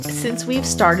Since we've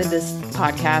started this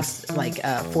podcast like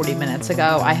 40 minutes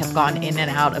ago, I have gone in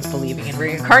and out of believing in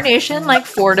reincarnation like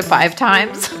 4 to 5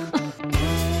 times.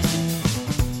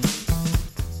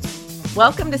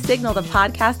 Welcome to Signal, the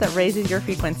podcast that raises your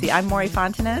frequency. I'm Maury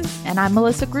Fontanez. And I'm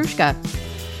Melissa Grushka.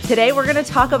 Today we're going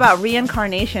to talk about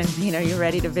reincarnation. You know, you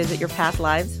ready to visit your past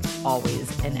lives?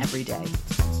 Always and every day.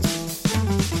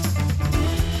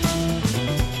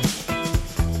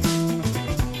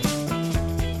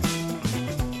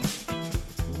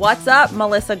 What's up,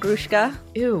 Melissa Grushka?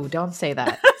 Ew, don't say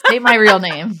that. Say my real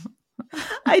name.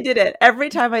 I did it. Every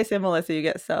time I say Melissa, you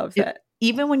get so upset.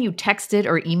 Even when you text it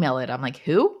or email it, I'm like,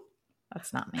 who?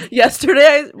 That's not me. Yesterday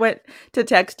I went to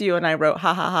text you and I wrote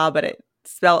ha ha ha, but it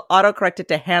autocorrected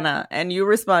to Hannah. And you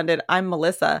responded, I'm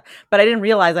Melissa. But I didn't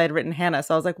realize I had written Hannah.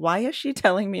 So I was like, why is she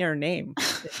telling me her name?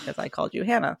 Because I called you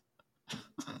Hannah.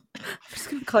 I'm just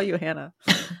going to call you Hannah.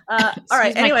 All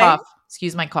right. Anyway.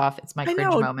 Excuse my cough. It's my cringe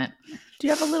moment. Do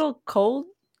you have a little cold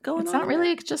going on? It's not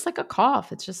really just like a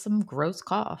cough. It's just some gross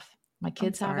cough. My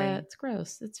kids have it. It's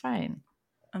gross. It's fine.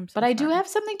 But I do have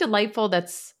something delightful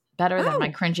that's better than my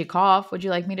cringy cough. Would you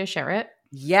like me to share it?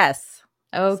 Yes.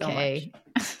 Okay.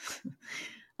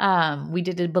 So we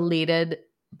did a belated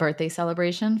birthday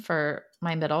celebration for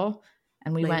my middle.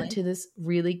 And we went to this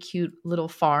really cute little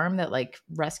farm that like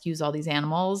rescues all these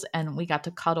animals. And we got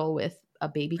to cuddle with a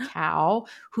baby cow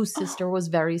whose sister was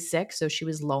very sick. So she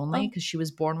was lonely because she was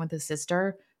born with a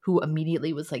sister who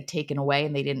immediately was like taken away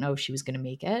and they didn't know if she was going to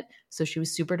make it. So she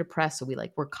was super depressed. So we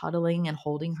like were cuddling and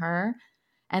holding her.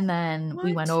 And then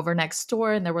we went over next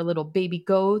door and there were little baby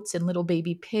goats and little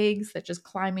baby pigs that just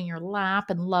climb in your lap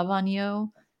and love on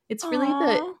you. It's really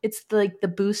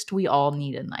the boost we all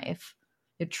need in life.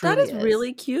 It truly is. That is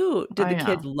really cute. Did the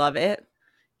kids love it?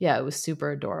 Yeah, it was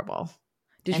super adorable.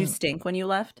 Did you stink when you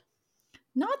left?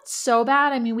 Not so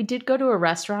bad. I mean, we did go to a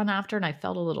restaurant after and I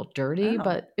felt a little dirty,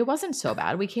 but it wasn't so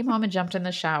bad. We came home and jumped in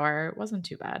the shower. It wasn't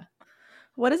too bad.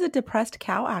 What does a depressed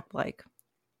cow act like?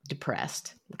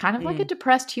 Depressed. Kind of like a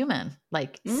depressed human.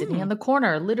 Like sitting in the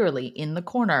corner, literally in the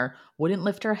corner, wouldn't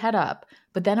lift her head up.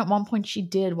 But then at one point she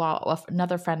did while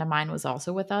another friend of mine was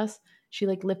also with us. She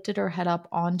like lifted her head up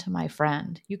onto my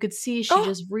friend. You could see she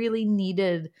just really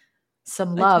needed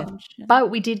some love. Attention. But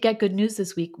we did get good news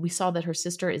this week. We saw that her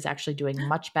sister is actually doing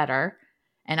much better.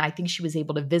 And I think she was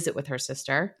able to visit with her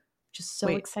sister. Just so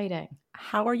exciting.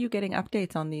 How are you getting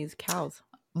updates on these cows?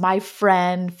 My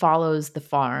friend follows the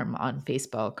farm on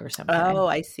Facebook or something. Oh,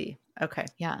 I see. Okay.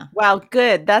 Yeah. Wow,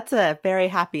 good. That's a very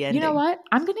happy ending. You know what?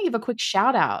 I'm going to give a quick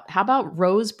shout out. How about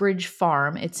Rosebridge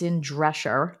Farm? It's in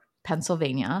Dresher,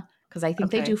 Pennsylvania. Because I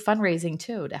think they do fundraising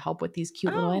too to help with these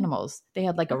cute little animals. They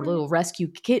had like a little rescue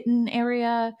kitten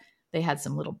area. They had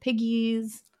some little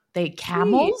piggies. They had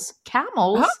camels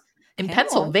in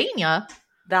Pennsylvania.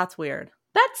 That's weird.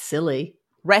 That's silly.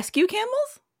 Rescue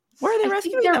camels? Where are they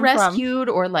rescuing them from? They're rescued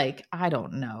or like, I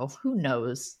don't know. Who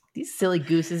knows? These silly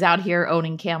gooses out here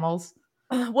owning camels.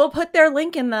 We'll put their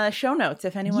link in the show notes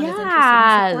if anyone is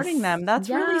interested in supporting them. That's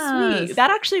really sweet. That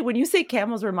actually, when you say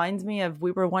camels, reminds me of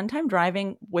we were one time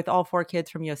driving with all 4 kids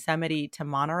from Yosemite to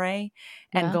Monterey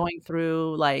and going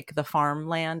through like the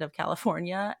farmland of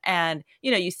California. And,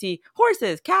 you know, you see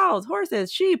horses, cows,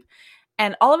 sheep.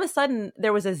 And all of a sudden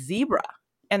there was a zebra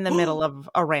in the middle of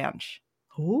a ranch.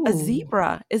 Ooh. A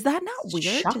zebra. Is that not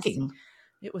weird? Shocking.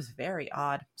 It was very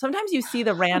odd. Sometimes you see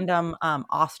the random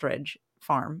ostrich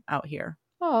farm out here.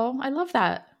 Oh, I love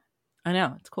that. I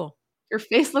know. It's cool. Your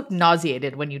face looked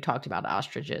nauseated when you talked about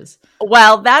ostriches.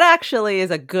 Well, that actually is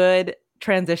a good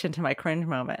transition to my cringe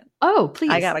moment. Oh,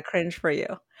 please. I got a cringe for you.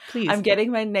 Please. I'm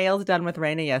getting my nails done with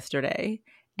Raina yesterday,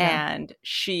 and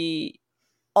she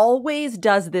always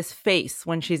does this face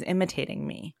when she's imitating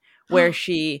me, where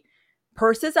she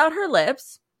purses out her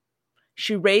lips,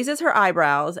 she raises her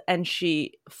eyebrows, and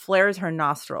she flares her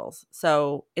nostrils.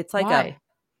 So it's like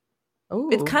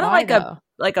it's kind of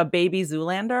like a baby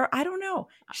Zoolander. I don't know.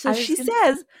 So she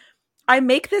says, I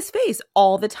make this face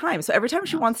all the time. So every time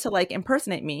she wants to like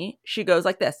impersonate me, she goes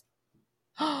like this.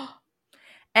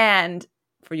 And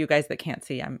for you guys that can't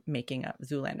see, I'm making a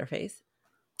Zoolander face.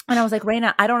 And I was like,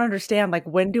 Raina, I don't understand. Like,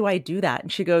 when do I do that?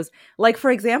 And she goes, like,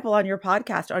 for example, on your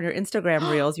podcast, on your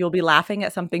Instagram reels, you'll be laughing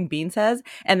at something Bean says.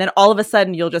 And then all of a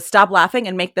sudden you'll just stop laughing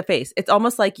and make the face. It's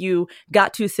almost like you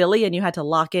got too silly and you had to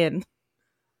lock in.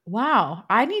 Wow.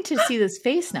 I need to see this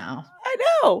face now. I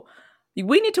know.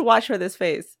 We need to watch for this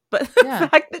face. But the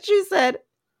fact that she said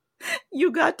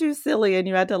you got too silly and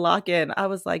you had to lock in, I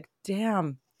was like,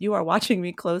 damn, you are watching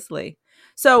me closely.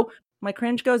 So my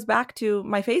cringe goes back to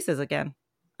my faces again.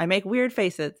 I make weird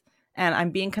faces and I'm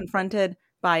being confronted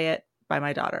by it by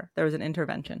my daughter. There was an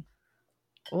intervention.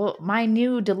 Well, my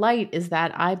new delight is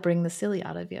that I bring the silly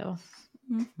out of you.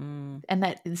 Mm-hmm. And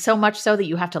that so much so that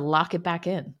you have to lock it back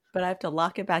in. But I have to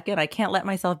lock it back in. I can't let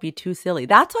myself be too silly.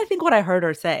 That's I think what I heard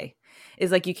her say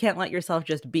is like, you can't let yourself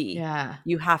just be. Yeah.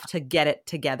 You have to get it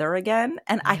together again.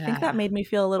 And I think that made me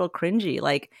feel a little cringy.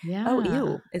 Like, oh,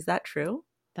 ew, is that true?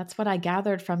 That's what I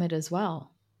gathered from it as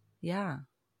well. Yeah.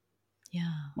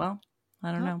 Yeah. Well,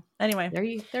 I don't know. Anyway. There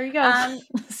you go.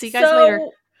 See you guys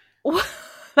later.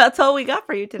 That's all we got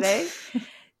for you today.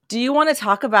 Do you want to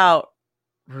talk about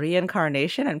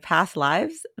reincarnation and past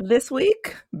lives this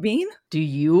week, Bean? Do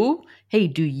you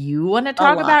want to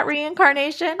talk about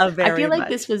reincarnation? I feel like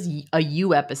this was a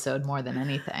you episode more than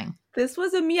anything. This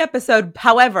was a me episode.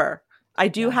 However, I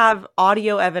do have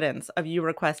audio evidence of you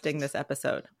requesting this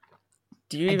episode.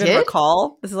 Do you even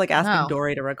recall? This is like asking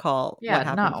Dory to recall what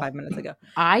happened 5 minutes ago.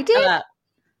 I did?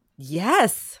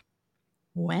 Yes.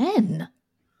 When?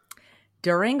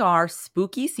 During our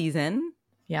spooky season,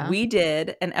 we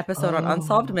did an episode on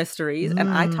Unsolved Mysteries, and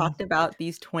I talked about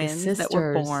these twins that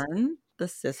were born, the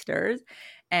sisters,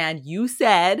 and you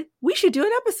said, we should do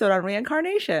an episode on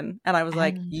reincarnation. And I was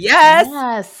like, yes!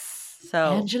 Yes!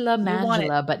 So Angela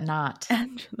Mangela, but not.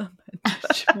 Angela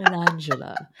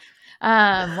Mangela.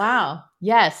 Wow.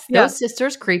 Yes, those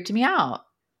sisters creeped me out.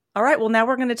 All right, well, now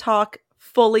we're going to talk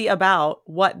fully about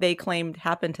what they claimed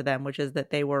happened to them, which is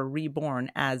that they were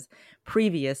reborn as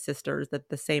previous sisters that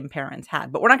the same parents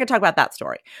had. But we're not going to talk about that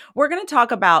story. We're going to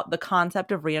talk about the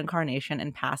concept of reincarnation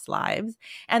and past lives.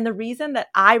 And the reason that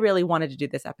I really wanted to do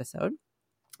this episode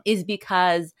is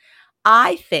because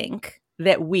I think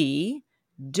that we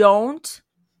don't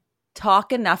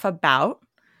talk enough about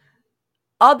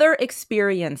other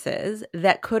experiences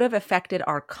that could have affected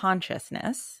our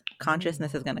consciousness.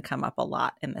 Consciousness is going to come up a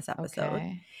lot in this episode,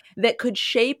 that could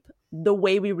shape the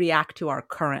way we react to our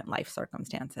current life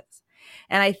circumstances.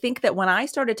 And I think that when I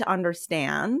started to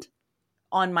understand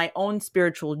on my own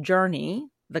spiritual journey,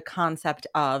 the concept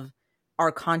of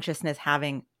our consciousness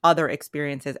having other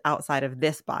experiences outside of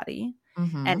this body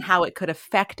and how it could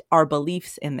affect our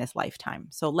beliefs in this lifetime.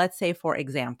 So let's say, for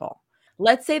example,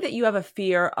 let's say that you have a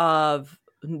fear of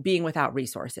being without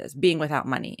resources, being without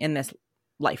money in this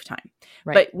lifetime.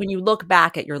 Right. But when you look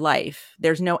back at your life,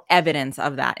 there's no evidence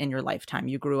of that in your lifetime.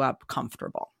 You grew up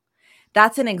comfortable.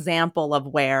 That's an example of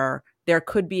where there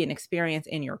could be an experience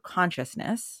in your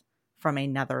consciousness from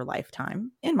another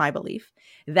lifetime, in my belief,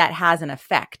 that has an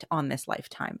effect on this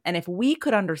lifetime. And if we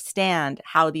could understand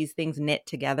how these things knit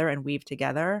together and weave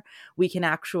together, we can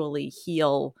actually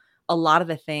heal a lot of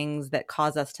the things that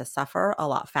cause us to suffer a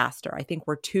lot faster. I think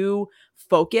we're too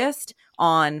focused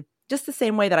on, just the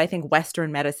same way that I think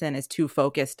Western medicine is too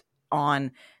focused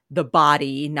on the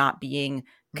body not being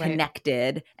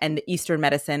connected. Right. And the Eastern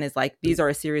medicine is like, these are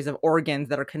a series of organs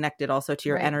that are connected also to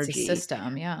your energy. It's a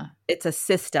system, yeah. It's a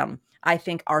system. I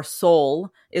think our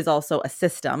soul is also a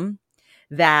system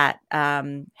that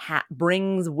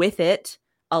brings with it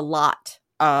a lot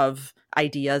of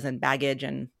ideas and baggage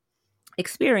and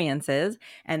experiences,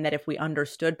 and that if we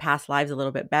understood past lives a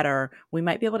little bit better, we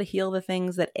might be able to heal the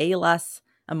things that ail us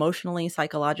emotionally,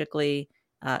 psychologically,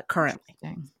 currently.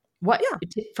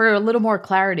 For a little more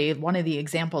clarity, one of the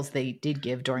examples they did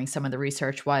give during some of the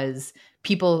research was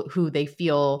people who they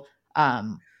feel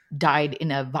died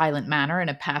in a violent manner in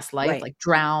a past life, like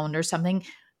drowned or something,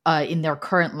 in their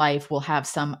current life will have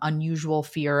some unusual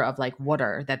fear of like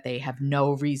water that they have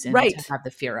no reason to have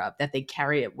the fear of, that they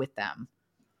carry it with them.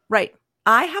 Right.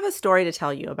 I have a story to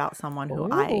tell you about someone who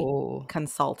I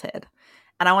consulted,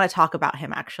 and I want to talk about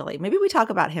him actually. Maybe we talk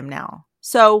about him now.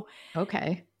 So,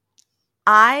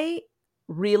 I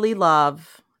really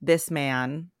love this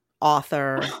man,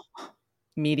 author,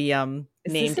 medium,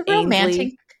 named this a romantic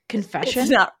Ainsley.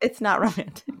 Confession? It's not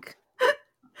romantic.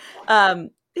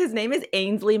 His name is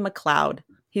Ainsley MacLeod.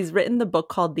 He's written the book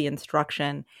called The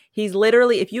Instruction. He's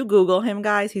literally, if you Google him,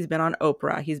 guys, he's been on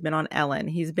Oprah. He's been on Ellen.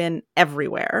 He's been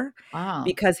everywhere. Wow.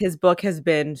 Because his book has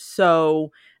been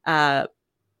so, I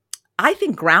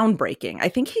think, groundbreaking. I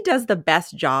think he does the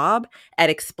best job at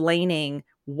explaining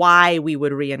why we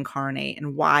would reincarnate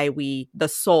and why the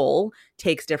soul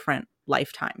takes different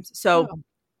lifetimes. So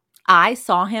I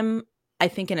saw him, I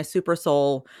think, in a Super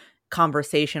Soul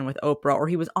conversation with Oprah, or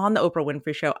he was on the Oprah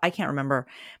Winfrey Show. I can't remember,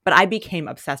 but I became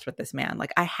obsessed with this man.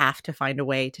 Like, I have to find a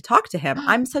way to talk to him.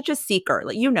 I'm such a seeker.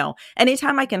 Like,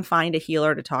 anytime I can find a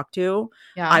healer to talk to,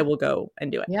 I will go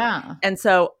and do it. Yeah. And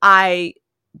so I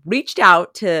reached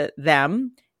out to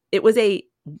them. It was a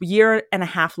 1.5 year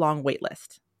long wait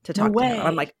list to talk to him.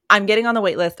 I'm like, I'm getting on the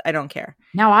wait list. I don't care.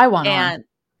 Now I want and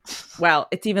well,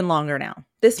 it's even longer now.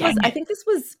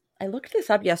 I looked this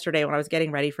up yesterday when I was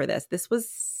getting ready for this. This was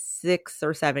 6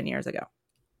 or 7 years ago.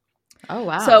 Oh,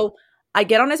 wow. So I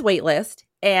get on his wait list,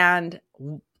 and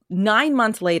 9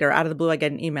 months later, out of the blue, I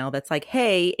get an email that's like,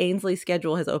 hey, Ainsley's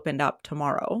schedule has opened up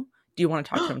tomorrow. Do you want to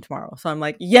talk to him tomorrow? So I'm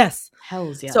like, yes.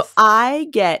 Hells yes. So I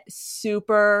get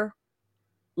super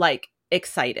like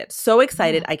excited. So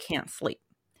excited I can't sleep.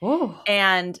 Oh.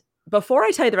 And before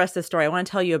I tell you the rest of the story, I want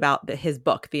to tell you about his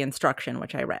book, The Instruction,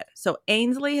 which I read. So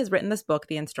Ainsley has written this book,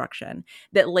 The Instruction,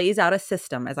 that lays out a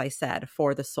system, as I said,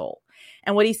 for the soul.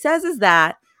 And what he says is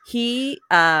that he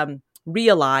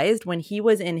realized when he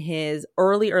was in his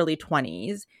early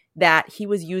 20s that he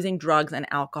was using drugs and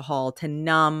alcohol to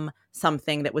numb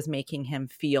something that was making him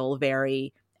feel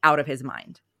very out of his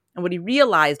mind. And what he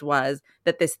realized was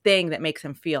that this thing that makes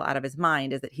him feel out of his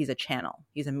mind is that he's a channel.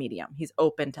 He's a medium. He's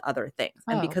open to other things.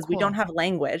 And because we don't have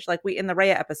language, like we in the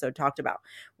Rhea episode talked about,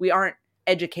 we aren't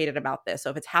educated about this. So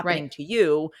if it's happening to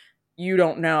you, you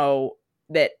don't know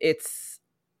that it's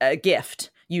a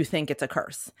gift. You think it's a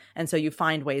curse. And so you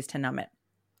find ways to numb it.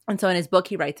 And so in his book,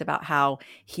 he writes about how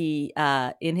he,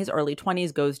 in his early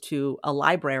 20s, goes to a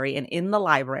library. And in the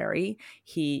library,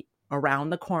 he around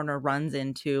the corner runs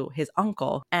into his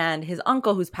uncle, and his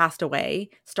uncle, who's passed away,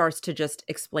 starts to just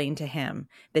explain to him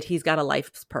that he's got a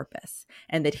life's purpose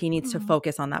and that he needs to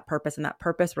focus on that purpose, and that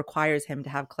purpose requires him to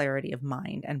have clarity of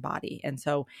mind and body. And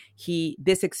so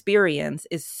this experience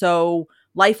is so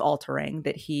life altering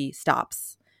that he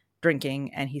stops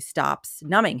drinking and he stops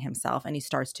numbing himself and he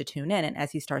starts to tune in. And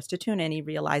as he starts to tune in, he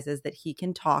realizes that he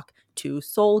can talk to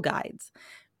soul guides,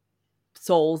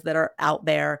 souls that are out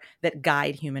there that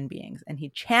guide human beings. And he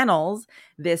channels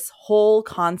this whole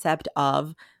concept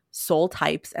of soul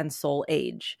types and soul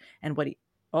age. And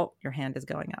your hand is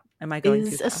going up. Am I going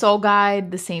too fast? Is a soul guide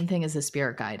the same thing as a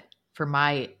spirit guide for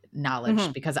my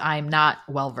knowledge? Because I'm not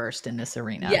well versed in this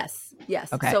arena.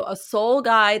 Yes. Okay. So a soul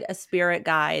guide, a spirit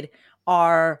guide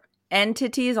are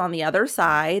entities on the other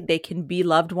side. They can be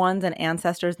loved ones and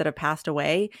ancestors that have passed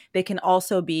away. They can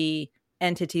also be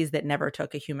entities that never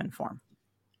took a human form.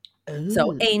 Ooh.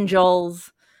 So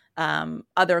angels,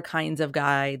 other kinds of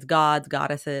guides, gods,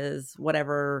 goddesses,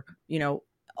 whatever,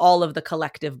 all of the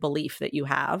collective belief that you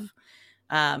have.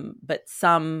 But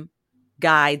some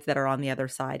guides that are on the other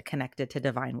side connected to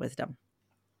divine wisdom.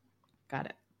 Got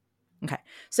it. Okay.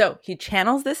 So he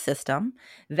channels this system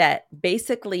that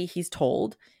basically he's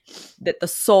told that the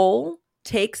soul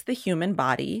takes the human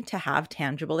body to have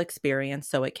tangible experience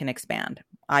so it can expand.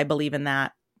 I believe in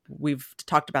that. We've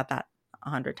talked about that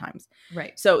 100 times.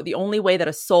 Right. So the only way that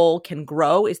a soul can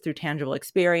grow is through tangible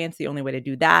experience. The only way to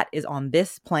do that is on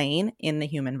this plane in the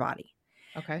human body.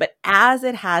 Okay. But as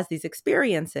it has these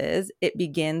experiences, it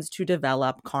begins to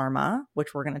develop karma,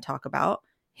 which we're going to talk about.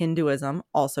 Hinduism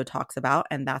also talks about,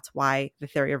 and that's why the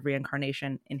theory of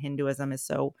reincarnation in Hinduism is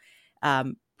so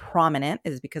prominent,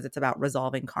 is because it's about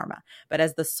resolving karma. But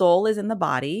as the soul is in the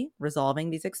body, resolving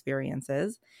these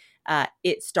experiences,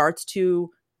 it starts to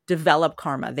develop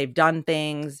karma. They've done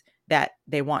things that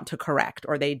they want to correct,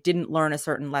 or they didn't learn a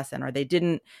certain lesson, or they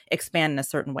didn't expand in a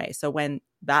certain way. So when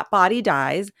that body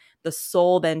dies, the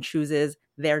soul then chooses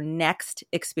their next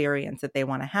experience that they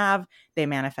want to have. They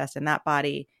manifest in that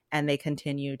body, and they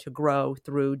continue to grow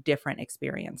through different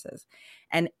experiences.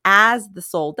 And as the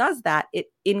soul does that, it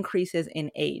increases in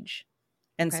age.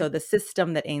 And so the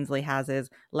system that Ainsley has is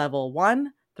level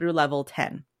 1 through level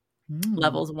 10.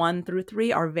 Levels 1 through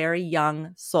 3 are very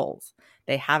young souls.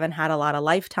 They haven't had a lot of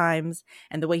lifetimes.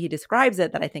 And the way he describes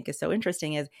it that I think is so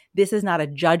interesting is this is not a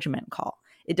judgment call.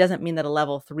 It doesn't mean that a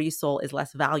level 3 soul is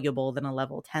less valuable than a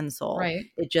level 10 soul. Right.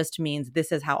 It just means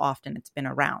this is how often it's been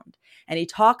around. And he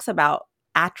talks about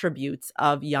attributes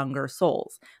of younger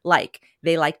souls, like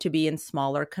they like to be in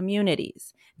smaller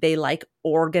communities. They like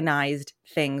organized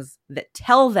things that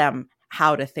tell them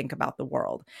how to think about the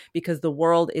world, because the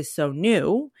world is so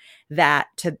new that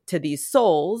to these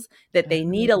souls that they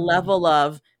need a level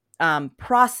of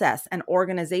process and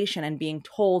organization and being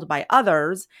told by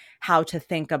others how to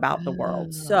think about the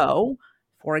world. So,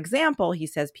 for example, he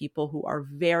says people who are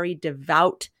very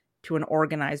devout to an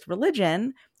organized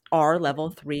religion are level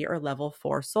 3 or level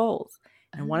 4 souls.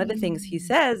 And one of the things he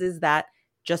says is that,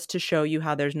 just to show you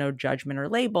how there's no judgment or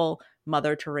label,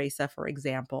 Mother Teresa, for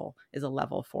example, is a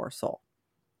level 4 soul.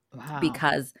 Wow.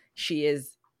 Because she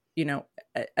is,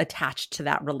 attached to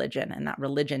that religion, and that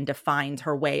religion defines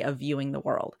her way of viewing the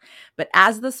world. But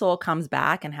as the soul comes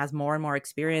back and has more and more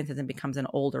experiences and becomes an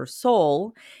older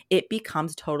soul, it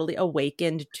becomes totally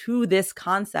awakened to this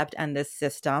concept and this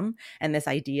system and this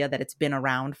idea that it's been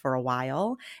around for a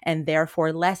while, and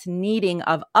therefore less needing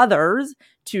of others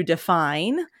to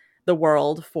define the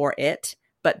world for it,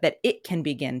 but that it can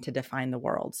begin to define the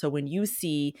world. So when you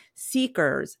see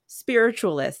seekers,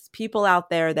 spiritualists, people out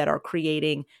there that are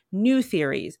creating new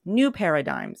theories, new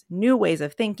paradigms, new ways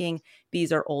of thinking,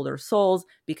 these are older souls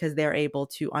because they're able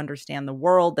to understand the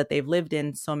world that they've lived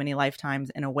in so many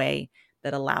lifetimes in a way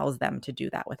that allows them to do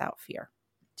that without fear.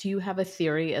 Do you have a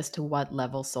theory as to what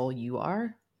level soul you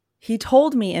are? He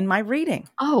told me in my reading.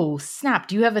 Oh, snap.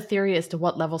 Do you have a theory as to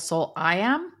what level soul I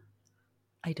am?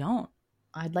 I don't.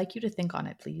 I'd like you to think on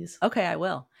it, please. Okay, I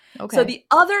will. Okay. So the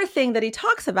other thing that he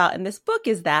talks about in this book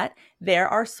is that there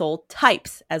are soul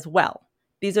types as well.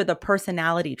 These are the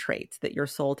personality traits that your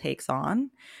soul takes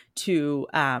on to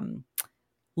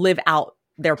live out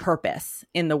their purpose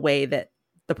in the way that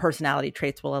the personality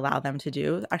traits will allow them to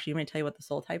do. Actually, you want me to tell you what the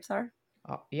soul types are?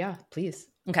 Oh, yeah, please.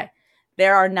 Okay.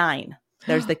 There are 9.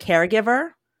 There's the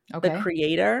caregiver, Okay. the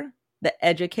creator, the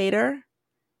educator,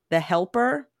 the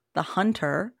helper, the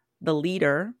hunter, the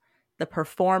leader, the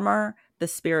performer, the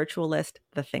spiritualist,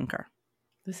 the thinker.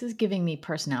 This is giving me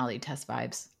personality test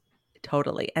vibes.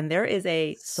 Totally. And there is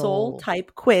a soul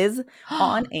type quiz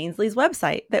on Ainsley's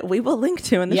website that we will link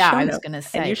to in the show notes. Yeah, I was going to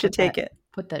say. And you should take it.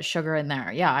 Put that sugar in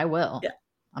there. Yeah, I will. Yeah.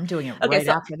 I'm doing it right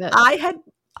after this.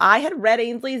 I had read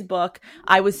Ainsley's book.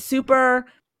 I was super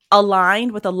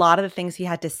aligned with a lot of the things he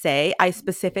had to say. I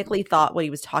specifically thought what he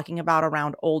was talking about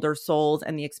around older souls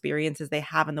and the experiences they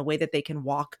have and the way that they can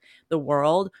walk the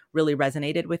world really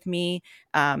resonated with me.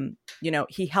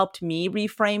 He helped me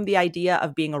reframe the idea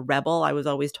of being a rebel. I was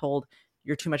always told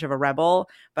you're too much of a rebel,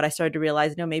 but I started to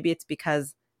realize, no, maybe it's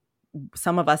because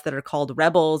some of us that are called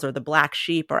rebels or the black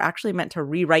sheep are actually meant to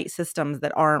rewrite systems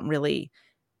that aren't really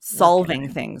solving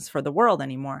things for the world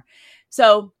anymore.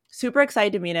 So super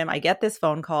excited to meet him. I get this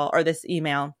phone call or this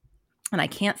email and I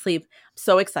can't sleep. I'm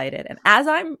so excited. And as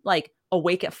I'm like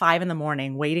awake at 5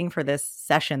 a.m. waiting for this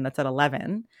session that's at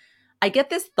 11, I get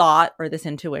this thought or this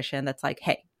intuition that's like,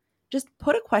 hey, just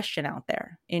put a question out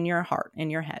there in your heart, in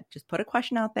your head. Just put a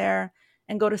question out there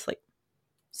and go to sleep.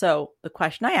 So the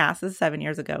question I asked, this is 7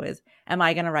 years ago, is, am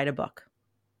I going to write a book?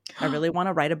 I really want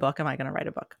to write a book. Am I going to write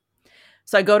a book?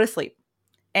 So I go to sleep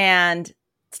and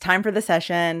it's time for the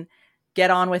session. Get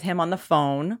on with him on the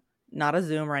phone, not a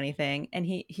Zoom or anything. And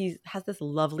he has this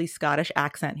lovely Scottish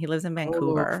accent. He lives in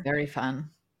Vancouver. Oh, very fun.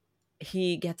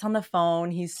 He gets on the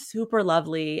phone. He's super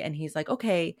lovely. And he's like,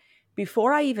 okay,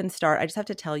 before I even start, I just have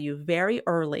to tell you very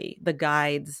early, the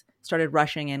guides started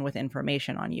rushing in with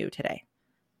information on you today.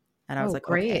 And I was like,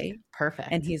 great. Okay, perfect.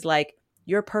 And he's like,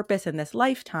 your purpose in this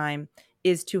lifetime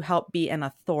is to help be an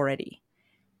authority.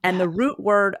 And the root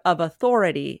word of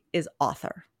authority is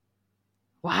author.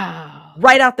 Wow.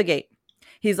 Right out the gate.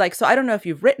 He's like, so I don't know if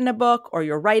you've written a book or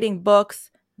you're writing books,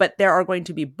 but there are going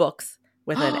to be books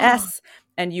with an S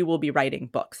and you will be writing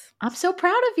books. I'm so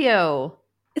proud of you.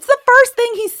 It's the first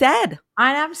thing he said.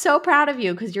 I'm so proud of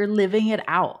you because you're living it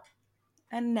out.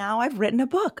 And now I've written a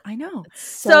book. I know. It's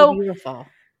so beautiful.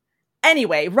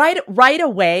 Anyway, right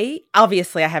away,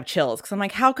 obviously I have chills because I'm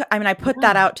like, I put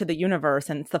that out to the universe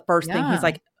and it's the first thing. He's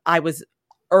like, I was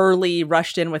early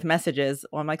rushed in with messages.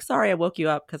 Well, I'm like, sorry, I woke you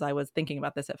up because I was thinking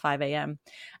about this at 5 a.m.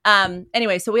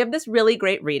 Anyway, so we have this really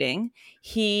great reading.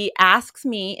 He asks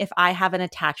me if I have an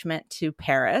attachment to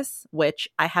Paris, which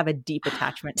I have a deep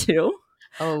attachment to.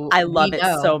 Oh, I love it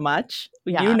so much.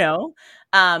 Yeah. You know.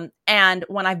 And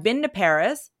when I've been to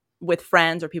Paris with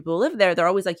friends or people who live there, they're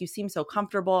always like, you seem so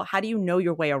comfortable. How do you know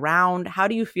your way around? How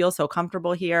do you feel so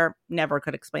comfortable here? Never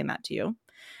could explain that to you.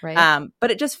 Right. But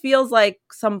it just feels like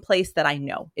some place that I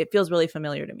know. It feels really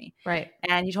familiar to me. Right.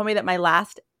 And he told me that my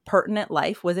last pertinent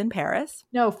life was in Paris.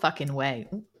 No fucking way.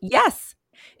 Yes.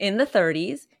 In the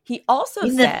 30s. He also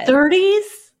said. In the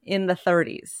 30s? In the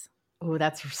 30s. Oh,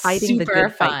 that's Fighting super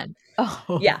fun.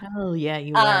 Oh, yeah. Hell yeah,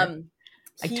 you are.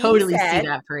 I totally see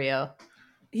that for you.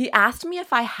 He asked me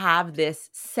if I have this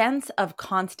sense of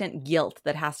constant guilt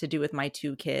that has to do with my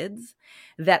 2 kids,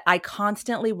 that I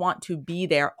constantly want to be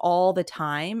there all the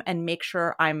time and make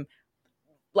sure I'm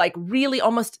like really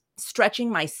almost stretching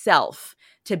myself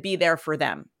to be there for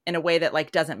them in a way that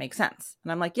like doesn't make sense.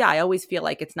 And I'm like, yeah, I always feel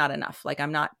like it's not enough. Like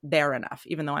I'm not there enough,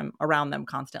 even though I'm around them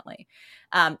constantly.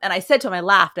 And I said to him, I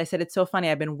laughed. I said, it's so funny.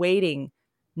 I've been waiting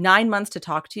 9 months to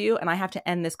talk to you and I have to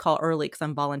end this call early because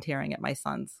I'm volunteering at my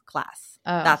son's class.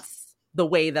 That's the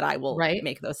way that I will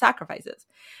make those sacrifices.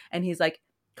 And he's like,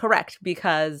 correct,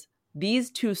 because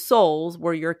these 2 souls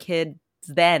were your kids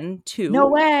then too. No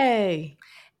way.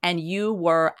 And you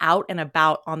were out and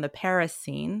about on the Paris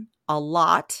scene a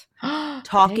lot,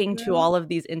 talking to all of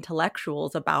these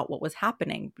intellectuals about what was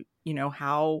happening, you know,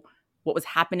 what was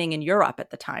happening in Europe at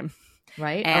the time.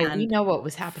 Right. And we know what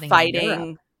was happening fighting. in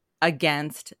Europe.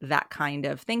 against that kind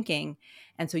of thinking.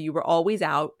 And so you were always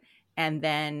out, and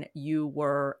then you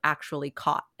were actually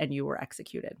caught and you were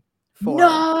executed for your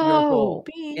role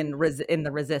in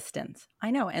the resistance. I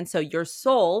know. And so your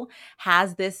soul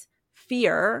has this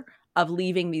fear of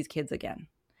leaving these kids again.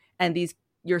 And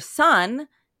your son,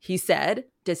 he said,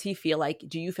 do you feel like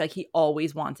he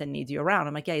always wants and needs you around?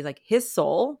 I'm like, yeah. He's like, his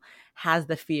soul has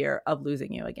the fear of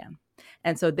losing you again.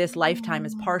 And so this lifetime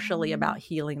is partially about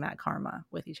healing that karma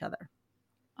with each other.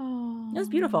 Oh, it was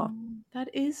beautiful. That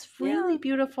is really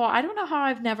beautiful. I don't know how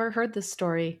I've never heard this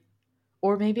story.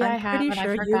 Or maybe I have and I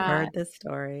forgot. You heard this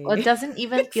story. Well, it doesn't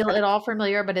even feel at all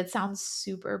familiar, but it sounds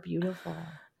super beautiful.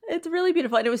 It's really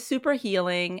beautiful. And it was super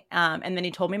healing. And then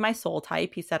he told me my soul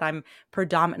type. He said, I'm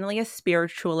predominantly a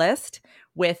spiritualist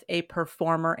with a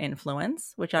performer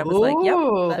influence, which I was like,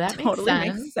 yep, that totally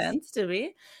makes sense to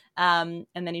me. And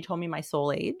then he told me my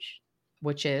soul age.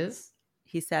 Which is?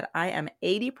 He said, I am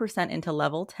 80% into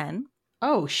level 10.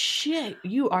 Oh, shit.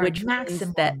 You are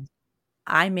maximum. That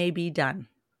I may be done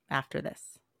after this.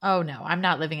 Oh, no. I'm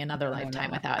not living another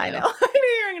lifetime without you. I know. I knew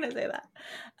you were going to say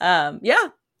that. Yeah.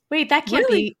 Wait, that can't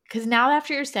be. Because now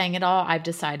after you're saying it all, I've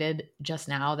decided just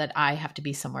now that I have to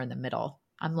be somewhere in the middle.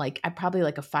 I'm probably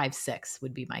like a 5'6"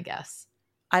 would be my guess.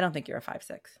 I don't think you're a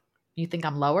 5'6". You think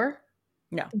I'm lower?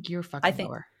 No. I think you're fucking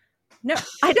lower. No,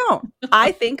 I don't.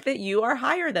 I think that you are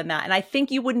higher than that. And I think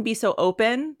you wouldn't be so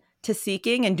open to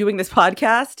seeking and doing this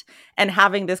podcast and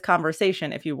having this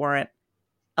conversation if you weren't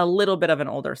a little bit of an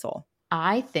older soul.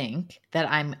 I think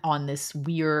that I'm on this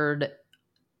weird,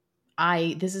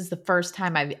 this is the first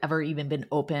time I've ever even been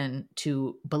open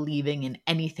to believing in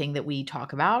anything that we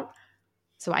talk about.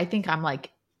 So I think I'm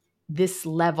like, this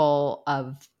level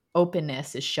of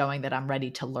openness is showing that I'm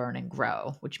ready to learn and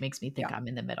grow, which makes me think I'm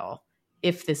in the middle.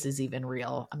 If this is even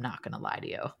real, I'm not going to lie to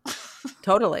you.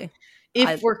 Totally.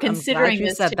 If we're considering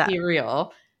this to be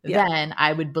real, then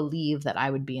I would believe that I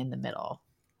would be in the middle.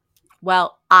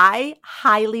 Well, I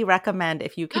highly recommend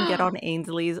if you can get on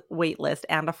Ainsley's wait list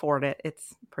and afford it.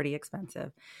 It's pretty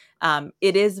expensive.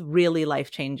 It is really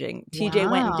life-changing.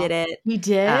 TJ went and did it. He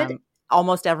did?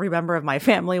 Almost every member of my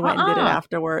family went and did it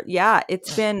afterward. Yeah,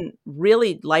 it's been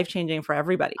really life-changing for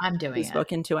everybody. I'm doing it.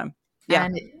 Spoken to him. Yeah.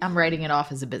 And I'm writing it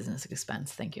off as a business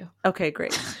expense. Thank you. Okay,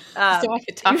 great. So I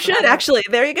could talk you should actually.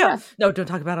 There you go. Yeah. No, don't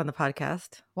talk about it on the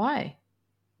podcast. Why?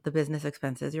 The business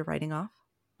expenses you're writing off.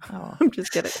 Oh, I'm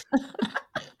just kidding.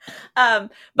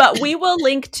 But we will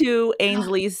link to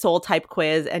Ainsley's soul type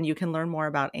quiz and you can learn more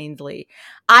about Ainsley.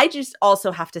 I just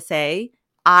also have to say,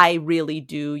 I really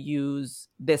do use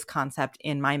this concept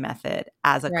in my method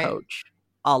as a coach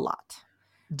a lot.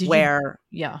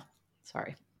 Yeah.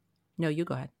 Sorry. No, you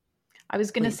go ahead. I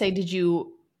was going to say,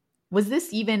 was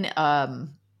this even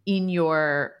in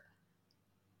your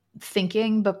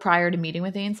thinking, but prior to meeting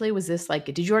with Ainsley, was this like,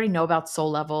 did you already know about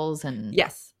soul levels? And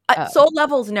yes. Soul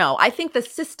levels, no. I think the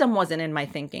system wasn't in my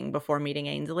thinking before meeting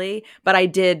Ainsley, but I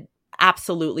did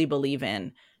absolutely believe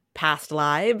in past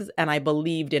lives and I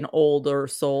believed in older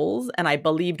souls. And I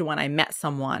believed when I met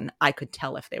someone, I could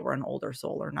tell if they were an older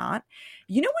soul or not.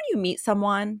 You know, when you meet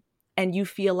someone and you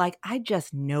feel like, I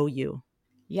just know you.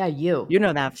 Yeah, you. You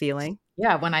know that feeling.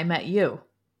 Yeah, when I met you.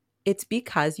 It's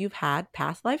because you've had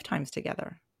past lifetimes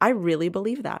together. I really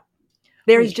believe that.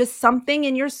 There's just something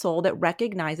in your soul that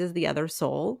recognizes the other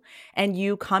soul, and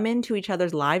you come into each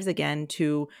other's lives again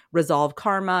to resolve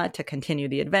karma, to continue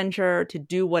the adventure, to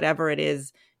do whatever it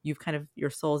is your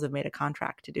souls have made a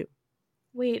contract to do.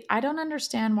 Wait, I don't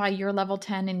understand why you're level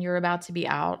 10 and you're about to be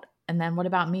out. And then what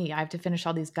about me? I have to finish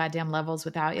all these goddamn levels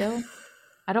without you?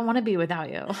 I don't want to be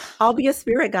without you. I'll be a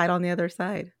spirit guide on the other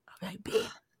side. I'll be like,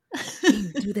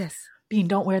 Bean, do this. Bean,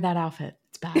 don't wear that outfit.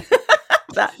 It's bad.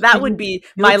 That would be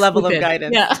my level of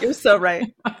guidance. Yeah. You're so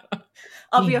right.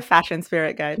 I'll be a fashion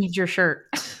spirit guide. Need your shirt.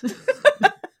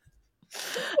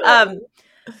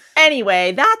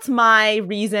 Anyway, that's my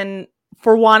reason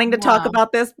for wanting to talk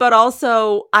about this, but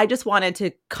also I just wanted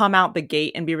to come out the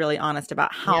gate and be really honest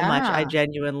about how much I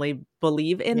genuinely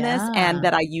believe in this and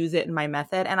that I use it in my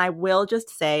method. And I will just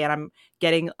say, and I'm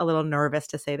getting a little nervous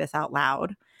to say this out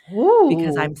loud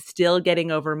because I'm still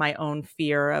getting over my own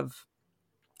fear of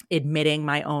admitting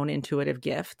my own intuitive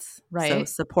gifts. Right. So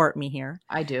support me here.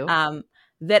 I do.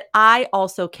 That I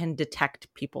also can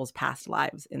detect people's past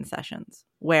lives in sessions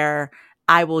where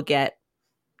I will get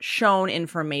shown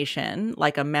information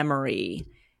like a memory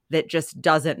that just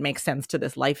doesn't make sense to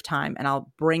this lifetime. And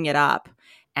I'll bring it up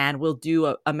and we'll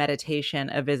do a meditation,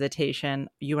 a visitation.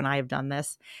 You and I have done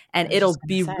this. And it'll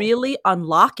be really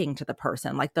unlocking to the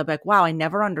person. Like they'll be like, wow, I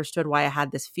never understood why I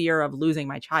had this fear of losing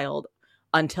my child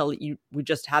until we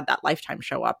just had that lifetime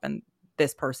show up. And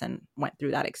this person went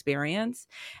through that experience.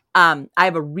 I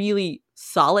have a really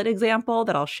solid example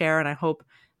that I'll share, and I hope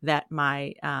that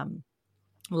my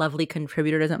lovely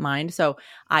contributor doesn't mind. So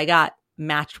I got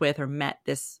matched with or met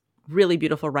this really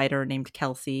beautiful writer named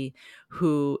Kelsey,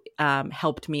 who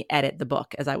helped me edit the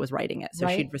book as I was writing it. So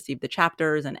Right. she'd receive the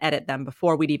chapters and edit them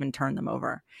before we'd even turn them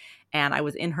over. And I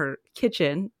was in her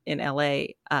kitchen in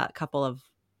LA a couple of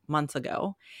months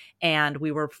ago, and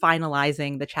we were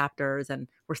finalizing the chapters, and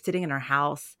we're sitting in her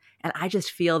house, and I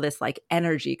just feel this like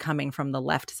energy coming from the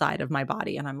left side of my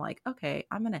body. And I'm like, okay,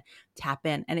 I'm going to tap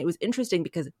in. And it was interesting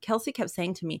because Kelsey kept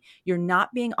saying to me, you're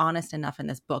not being honest enough in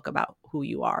this book about who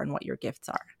you are and what your gifts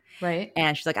are. Right.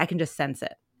 And she's like, I can just sense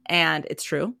it. And it's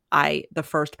true. The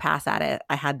first pass at it,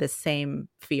 I had this same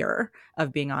fear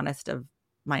of being honest of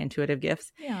my intuitive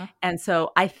gifts. Yeah. And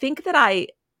so I think that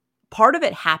part of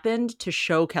it happened to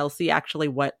show Kelsey actually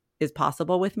what is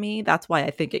possible with me. That's why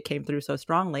I think it came through so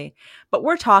strongly. But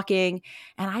we're talking,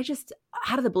 and I just,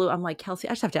 out of the blue, I'm like, Kelsey,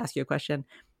 I just have to ask you a question.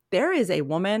 There is a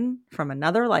woman from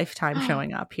another lifetime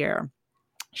showing up here.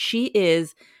 She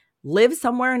lives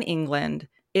somewhere in England.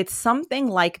 It's something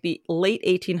like the late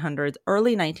 1800s,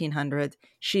 early 1900s.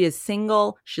 She is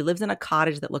single. She lives in a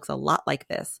cottage that looks a lot like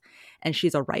this. And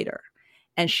she's a writer.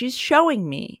 And she's showing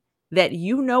me that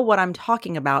you know what I'm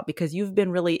talking about because you've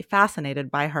been really fascinated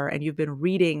by her and you've been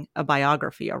reading a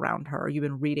biography around her. Or you've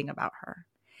been reading about her.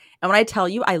 And when I tell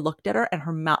you, I looked at her and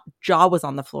her jaw was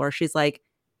on the floor. She's like,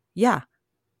 yeah,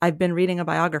 I've been reading a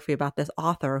biography about this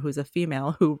author who's a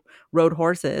female who rode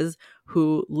horses,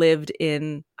 who lived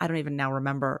in, I don't even now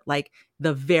remember, like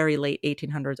the very late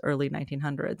 1800s, early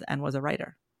 1900s, and was a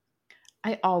writer.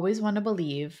 I always want to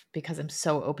believe, because I'm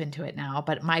so open to it now,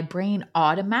 but my brain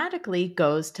automatically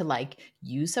goes to like,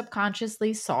 you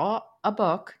subconsciously saw a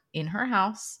book in her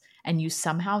house and you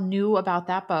somehow knew about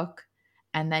that book.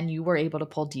 And then you were able to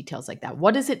pull details like that.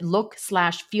 What does it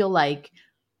look/feel like?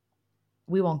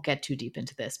 We won't get too deep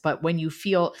into this, but when you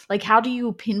feel like, how do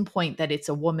you pinpoint that it's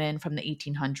a woman from the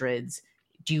 1800s?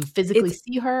 Do you physically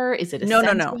see her? Is it a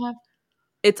sense you have?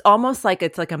 It's almost like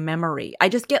it's like a memory. I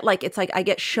just get like, it's like I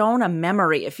get shown a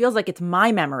memory. It feels like it's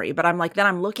my memory, but I'm like, then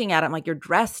I'm looking at it, I'm like, you're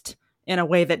dressed in a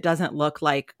way that doesn't look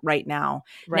like right now.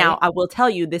 Right. Now, I will tell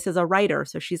you, this is a writer,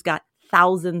 so she's got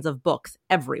thousands of books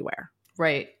everywhere.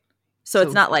 Right. So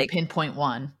it's not like pinpoint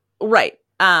one. Right.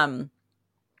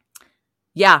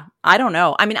 Yeah, I don't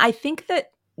know. I mean, I think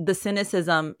that the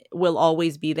cynicism will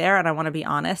always be there. And I want to be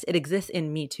honest, it exists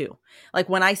in me too. Like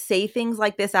when I say things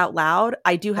like this out loud,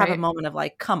 I do have a moment of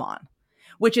like, come on,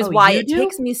 which is why it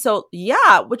takes me so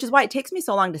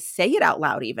long to say it out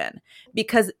loud, even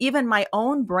because even my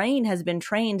own brain has been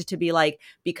trained to be like,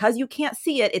 because you can't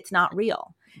see it, it's not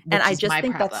real. And I just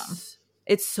think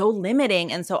it's so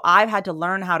limiting. And so I've had to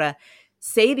learn how to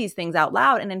say these things out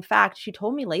loud. And in fact, she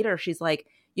told me later, she's like,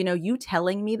 you know, you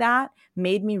telling me that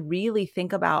made me really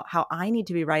think about how I need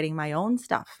to be writing my own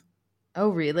stuff. Oh,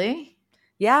 really?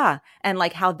 Yeah. And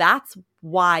like how that's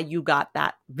why you got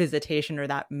that visitation or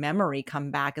that memory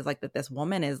come back is like that this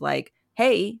woman is like,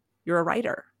 hey, you're a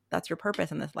writer. That's your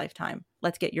purpose in this lifetime.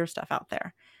 Let's get your stuff out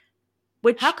there,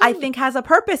 which I think has a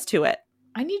purpose to it.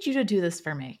 I need you to do this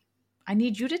for me. I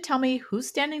need you to tell me who's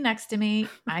standing next to me.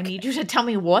 Okay. I need you to tell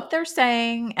me what they're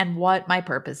saying and what my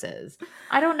purpose is.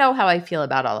 I don't know how I feel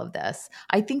about all of this.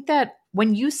 I think that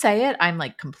when you say it, I'm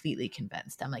like completely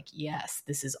convinced. I'm like, yes,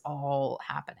 this is all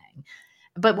happening.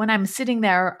 But when I'm sitting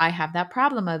there, I have that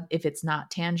problem of if it's not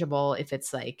tangible, if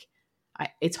it's like,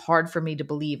 it's hard for me to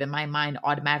believe, and my mind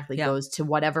automatically goes to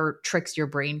whatever tricks your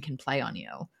brain can play on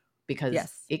you, because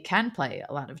it can play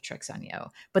a lot of tricks on you.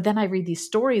 But then I read these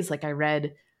stories, like I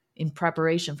read in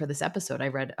preparation for this episode, I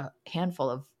read a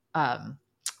handful of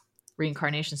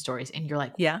reincarnation stories, and you're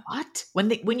like, what?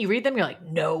 When you read them, you're like,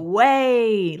 no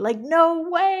way. Like, no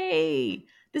way.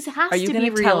 This has to be real. Are you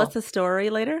going to tell us a story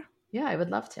later? Yeah, I would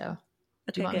love to.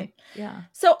 Okay, good. Yeah.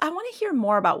 So I want to hear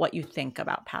more about what you think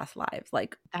about past lives.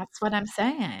 Like, that's what I'm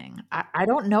saying. I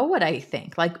don't know what I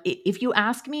think. Like, if you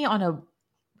ask me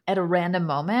at a random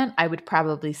moment, I would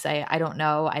probably say, I don't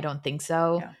know. I don't think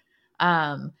so.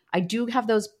 Yeah. I do have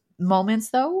those moments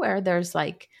though, where there's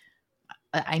like,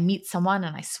 I meet someone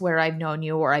and I swear I've known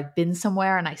you, or I've been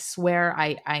somewhere and I swear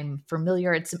I'm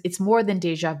familiar. It's more than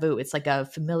deja vu. It's like a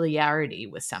familiarity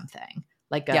with something,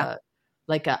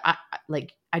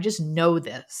 I just know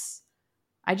this.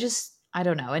 I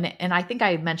don't know. And I think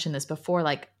I mentioned this before,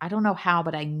 like, I don't know how,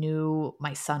 but I knew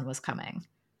my son was coming.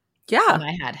 Yeah. When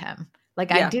I had him.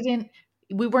 Like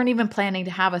we weren't even planning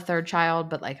to have a third child,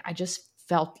 but like, I just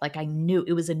felt like I knew.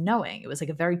 It was a knowing. It was like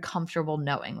a very comfortable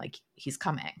knowing, like he's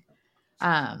coming.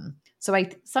 So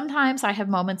sometimes I have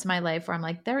moments in my life where I'm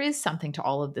like, there is something to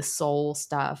all of this soul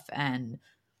stuff and,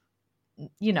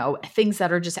 things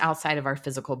that are just outside of our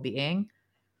physical being.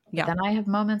 But then I have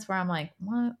moments where I'm like,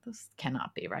 what? This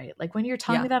cannot be right. Like when you're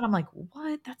telling me that, I'm like,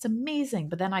 what? That's amazing.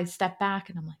 But then I step back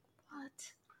and I'm like, what?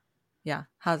 Yeah.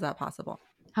 How's that possible?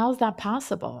 How is that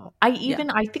possible? I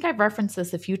think I've referenced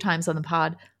this a few times on the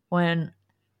pod when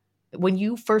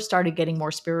you first started getting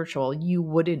more spiritual, you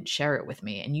wouldn't share it with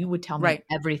me and you would tell me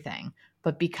everything.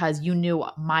 But because you knew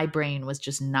my brain was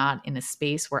just not in a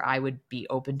space where I would be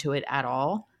open to it at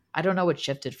all, I don't know what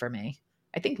shifted for me.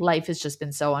 I think life has just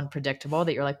been so unpredictable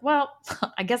that you're like, well,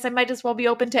 I guess I might as well be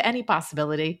open to any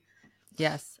possibility.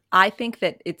 Yes. I think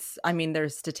that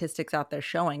there's statistics out there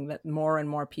showing that more and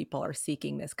more people are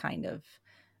seeking this kind of,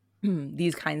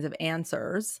 these kinds of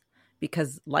answers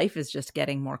because life is just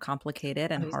getting more complicated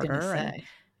and harder. And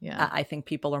I think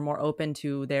people are more open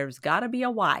to, there's got to be a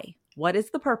why. What is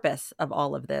the purpose of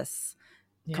all of this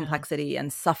complexity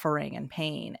and suffering and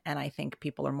pain? And I think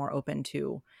people are more open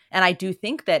to, and I do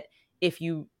think that if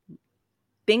you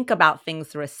think about things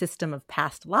through a system of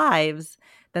past lives,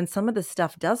 then some of the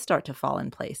stuff does start to fall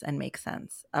in place and make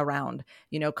sense around,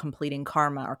 completing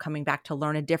karma or coming back to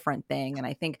learn a different thing. And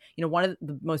I think, one of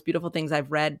the most beautiful things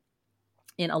I've read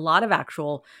in a lot of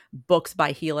actual books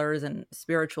by healers and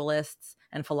spiritualists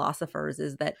and philosophers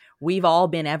is that we've all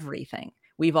been everything.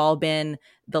 We've all been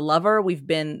the lover, we've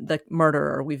been the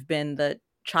murderer, we've been the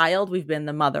child, we've been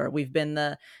the mother, we've been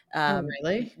the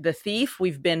thief,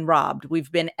 we've been robbed,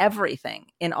 we've been everything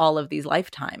in all of these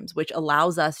lifetimes, which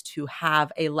allows us to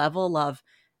have a level of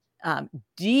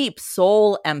deep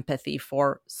soul empathy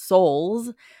for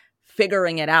souls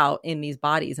figuring it out in these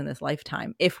bodies in this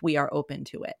lifetime if we are open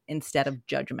to it instead of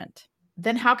judgment.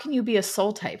 Then how can you be a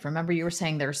soul type? Remember you were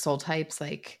saying there are soul types,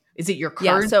 like is it your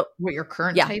current what your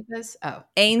current type is? Oh.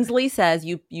 Ainsley says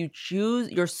you choose,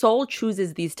 your soul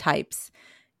chooses these types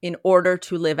in order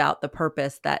to live out the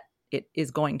purpose that it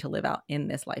is going to live out in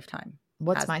this lifetime.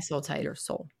 What's my soul type? Your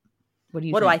soul. What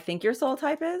do I think your soul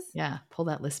type is? Yeah, pull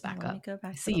that list back up.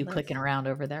 I see you clicking around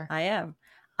over there. I am.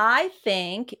 I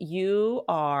think you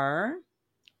are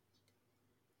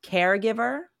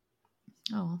caregiver.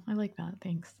 Oh, I like that.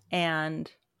 Thanks. And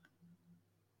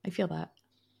I feel that.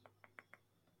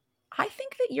 I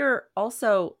think that you're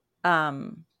also,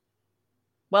 there's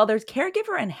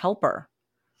caregiver and helper.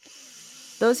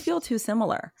 Those feel too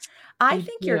similar. I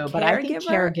think you're caregiver. But I think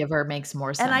caregiver makes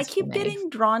more sense. And I keep getting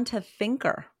drawn to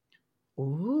thinker.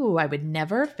 Ooh, I would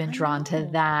never have been drawn to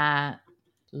that.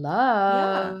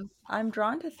 Love. Yeah, I'm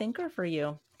drawn to thinker for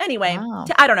you. Anyway,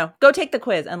 I don't know. Go take the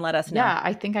quiz and let us know. Yeah,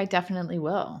 I think I definitely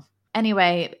will.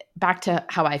 Anyway, back to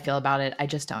how I feel about it. I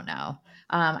just don't know.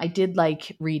 I did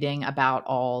like reading about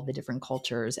all the different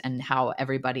cultures and how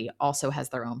everybody also has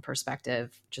their own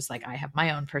perspective, just like I have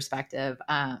my own perspective.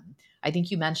 I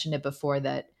think you mentioned it before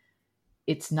that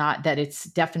it's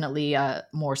definitely a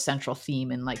more central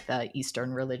theme in like the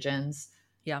Eastern religions.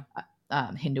 Yeah.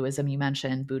 Hinduism, you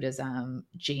mentioned, Buddhism,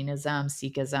 Jainism,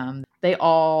 Sikhism, they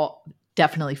all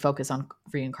definitely focus on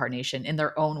reincarnation in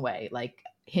their own way. Like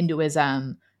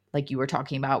Hinduism, like you were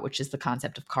talking about, which is the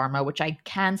concept of karma, which I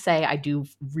can say I do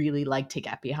really like to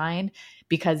get behind,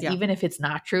 because even if it's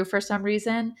not true for some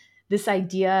reason, this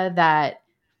idea that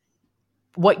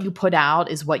what you put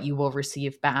out is what you will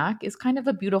receive back is kind of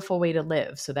a beautiful way to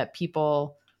live, so that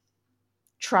people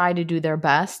try to do their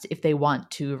best if they want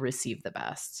to receive the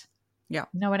best. Yeah.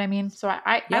 You know what I mean? So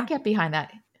I get behind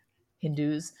that.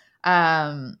 Hindus.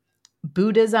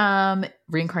 Buddhism,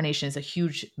 reincarnation is a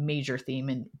huge major theme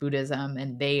in Buddhism,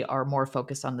 and they are more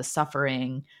focused on the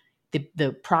suffering,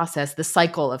 the process, the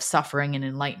cycle of suffering and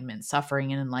enlightenment.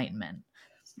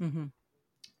 Mm-hmm.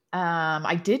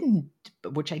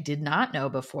 Which I did not know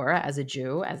before as a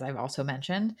Jew, as I've also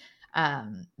mentioned.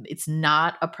 It's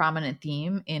not a prominent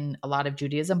theme in a lot of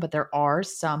Judaism, but there are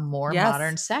some more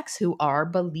modern sects who are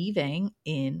believing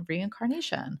in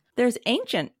reincarnation. There's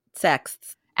ancient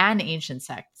sects. And ancient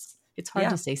sects. It's hard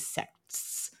to say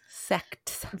sects.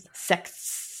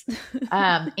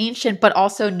 Ancient, but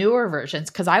also newer versions.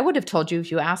 Because I would have told you, if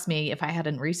you asked me, if I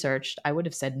hadn't researched, I would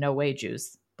have said no way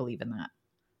Jews believe in that.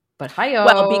 But hi-yo.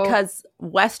 Well, because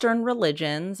Western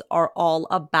religions are all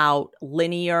about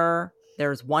linear.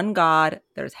 There's one God,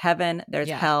 there's heaven, there's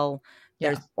hell,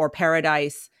 there's or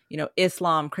paradise.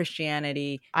 Islam,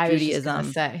 Christianity,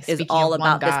 Judaism is all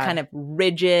about this kind of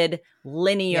rigid,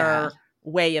 linear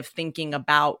way of thinking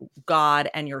about God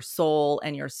and your soul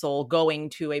going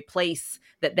to a place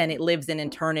that then it lives in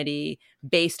eternity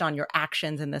based on your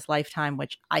actions in this lifetime,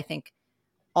 which I think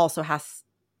also has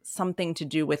something to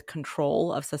do with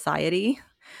control of society.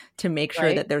 to make sure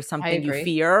Right. that there's I something you agree.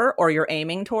 fear or you're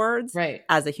aiming towards Right.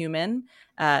 as a human.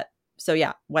 So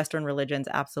yeah, Western religions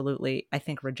absolutely, I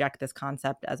think, reject this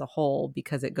concept as a whole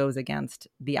because it goes against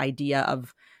the idea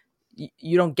of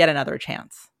you don't get another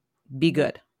chance. Be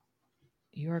good.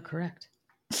 You are correct.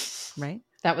 Right?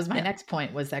 That was my Yeah. next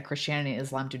point, was that Christianity and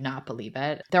Islam do not believe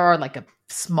it. There are like a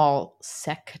small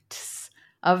sects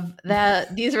of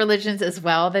these religions as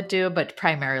well that do, but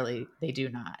primarily they do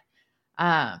not.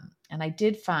 And I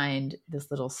did find this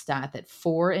little stat that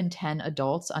 4 in 10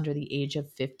 adults under the age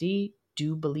of 50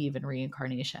 do believe in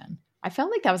reincarnation. I felt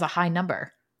like that was a high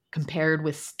number compared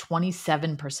with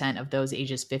 27% of those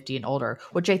ages 50 and older,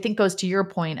 which I think goes to your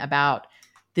point about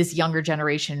this younger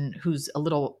generation who's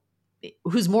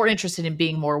more interested in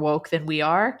being more woke than we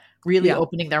are, really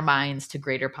opening their minds to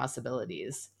greater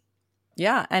possibilities.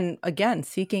 Yeah. And again,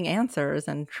 seeking answers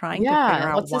and trying to figure And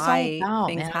out what's this all why about,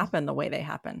 things man? happen the way they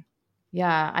happen.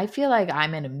 Yeah, I feel like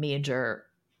I'm in a major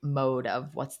mode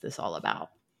of what's this all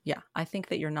about? Yeah, I think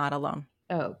that you're not alone.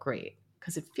 Oh, great.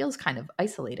 Because it feels kind of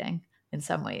isolating in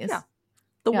some ways. Yeah.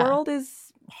 The world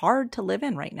is hard to live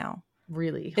in right now.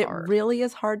 Really It hard. really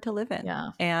is hard to live in.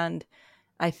 Yeah. And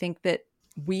I think that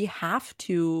we have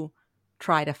to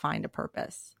try to find a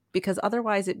purpose because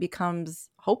otherwise it becomes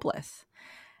hopeless.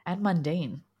 And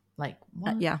mundane. Like,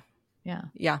 what? Yeah. Yeah.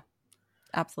 Yeah.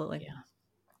 Absolutely. Yeah.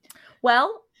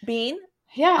 Well, Bean,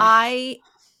 Yeah. I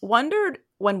wondered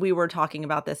when we were talking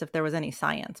about this if there was any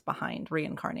science behind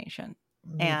reincarnation.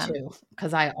 Me too,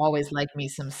 because I always like me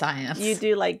some science. You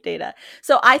do like data.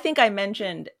 So I think I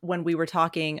mentioned when we were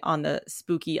talking on the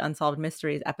Spooky Unsolved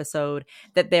Mysteries episode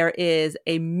that there is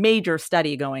a major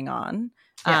study going on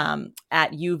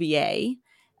at UVA,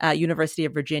 University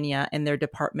of Virginia, in their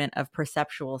Department of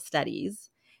Perceptual Studies.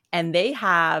 And they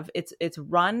have, it's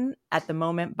run at the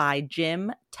moment by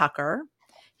Jim Tucker.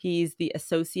 He's the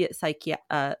associate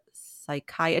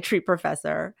psychiatry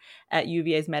professor at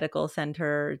UVA's Medical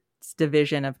Center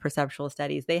Division of Perceptual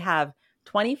Studies. They have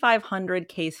 2,500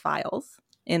 case files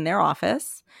in their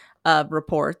office of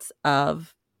reports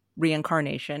of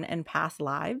reincarnation and past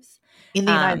lives. In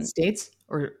the United States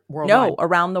or worldwide? No,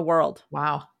 around the world.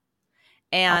 Wow.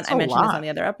 And I mentioned this on the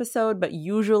other episode, but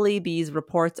usually these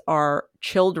reports are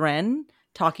children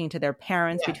talking to their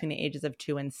parents between the ages of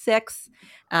 2 and 6.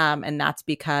 And that's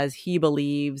because he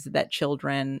believes that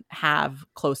children have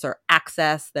closer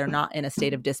access. They're not in a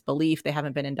state of disbelief. They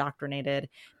haven't been indoctrinated.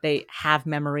 They have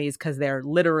memories because they're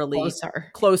literally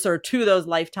closer to those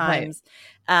lifetimes.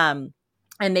 Right.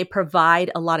 And they provide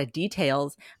a lot of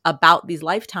details about these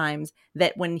lifetimes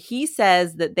that when he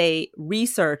says that they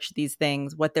research these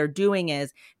things, what they're doing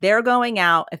is they're going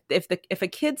out. If a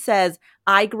kid says,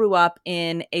 I grew up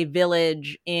in a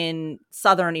village in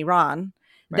southern Iran,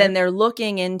 then they're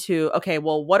looking into, okay,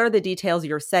 well, what are the details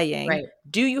you're saying? Right.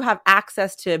 Do you have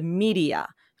access to media,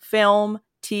 film,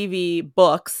 TV,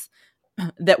 books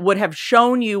that would have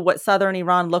shown you what southern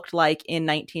Iran looked like in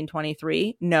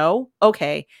 1923? No?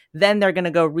 Okay. Then they're going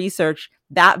to go research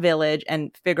that village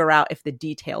and figure out if the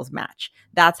details match.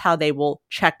 That's how they will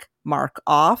check mark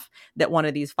off that one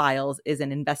of these files is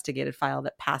an investigated file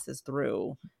that passes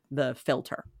through the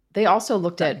filter. They also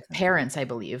looked at parents, I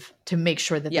believe, to make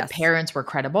sure that the parents were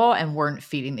credible and weren't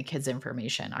feeding the kids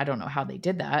information. I don't know how they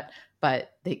did that,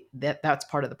 but that's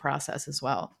part of the process as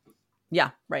well.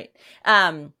 Yeah, right.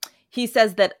 He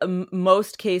says that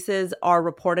most cases are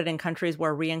reported in countries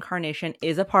where reincarnation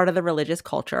is a part of the religious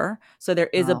culture. So there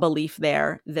is a belief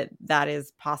there that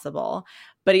is possible.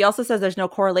 But he also says there's no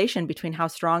correlation between how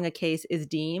strong a case is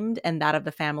deemed and that of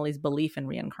the family's belief in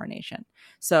reincarnation.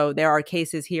 So there are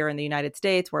cases here in the United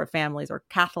States where families are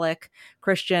Catholic,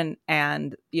 Christian,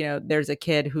 and there's a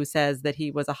kid who says that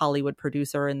he was a Hollywood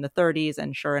producer in the 30s,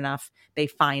 and sure enough, they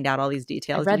find out all these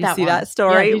details. Did you see that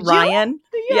story, Ryan?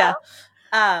 Yeah.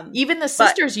 Even the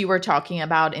sisters you were talking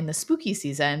about in the spooky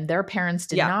season, their parents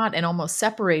did not, and almost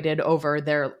separated over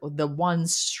the one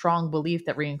strong belief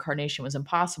that reincarnation was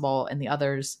impossible, and the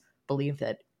others believed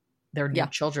that their new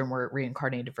children were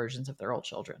reincarnated versions of their old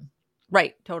children.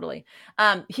 Right, totally.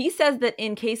 He says that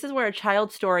in cases where a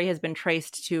child's story has been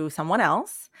traced to someone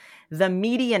else, the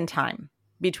median time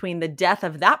between the death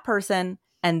of that person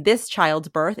and this child's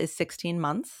birth is 16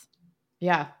 months.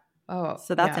 Yeah. Oh,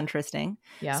 so that's interesting.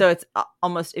 Yeah. So it's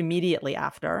almost immediately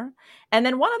after. And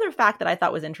then one other fact that I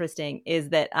thought was interesting is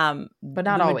that but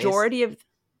not always.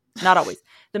 Not always.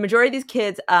 The majority of these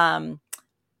kids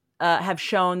have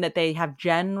shown that they have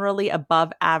generally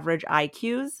above average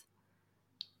IQs.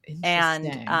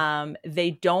 Interesting. And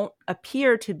they don't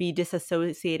appear to be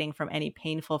disassociating from any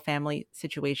painful family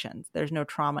situations. There's no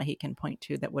trauma he can point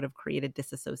to that would have created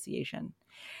disassociation.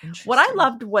 What I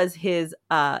loved was his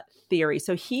theory.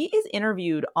 So he is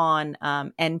interviewed on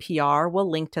NPR. We'll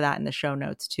link to that in the show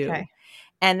notes too. Okay.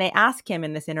 And they ask him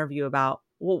in this interview about,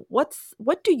 well,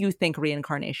 what do you think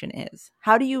reincarnation is?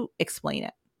 How do you explain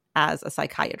it as a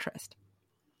psychiatrist?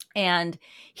 And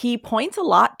he points a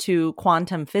lot to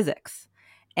quantum physics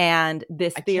and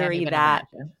this theory that,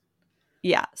 imagine.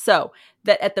 Yeah, so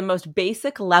that at the most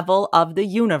basic level of the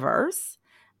universe,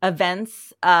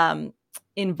 events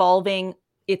involving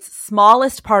its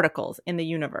smallest particles in the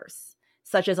universe,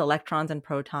 such as electrons and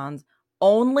protons,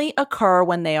 only occur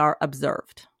when they are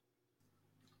observed.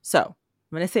 So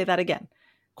I'm going to say that again.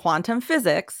 Quantum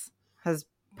physics has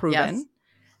proven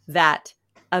that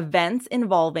events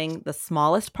involving the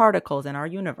smallest particles in our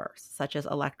universe, such as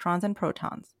electrons and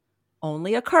protons,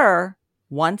 only occur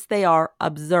once they are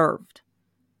observed.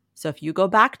 So if you go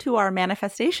back to our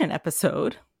manifestation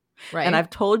episode, Right. and I've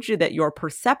told you that your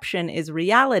perception is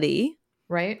reality,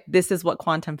 right? This is what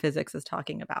quantum physics is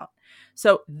talking about.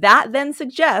 So that then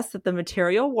suggests that the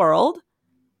material world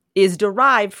is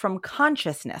derived from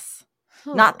consciousness,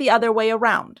 not the other way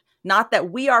around. Not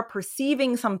that we are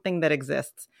perceiving something that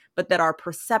exists, but that our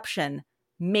perception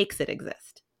makes it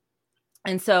exist.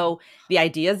 And so the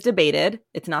idea is debated.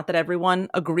 It's not that everyone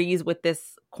agrees with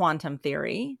this quantum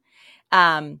theory,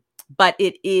 but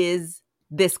it is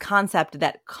this concept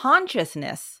that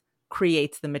consciousness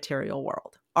creates the material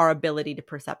world, our ability to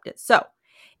perceive it. So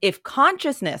if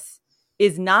consciousness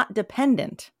is not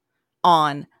dependent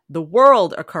on the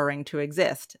world occurring to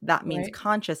exist, that means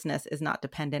consciousness is not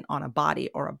dependent on a body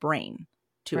or a brain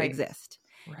to exist.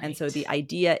 Right. And so the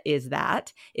idea is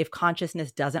that if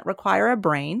consciousness doesn't require a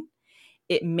brain,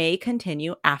 it may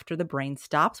continue after the brain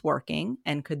stops working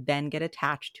and could then get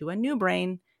attached to a new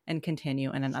brain and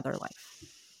continue in another life.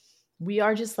 We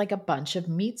are just like a bunch of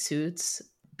meat suits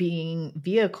being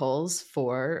vehicles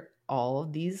for all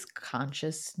of these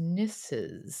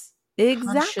consciousnesses.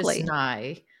 Exactly.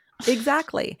 Consciousness.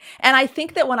 Exactly. And I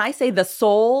think that when I say the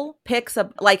soul picks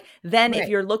up, like, then if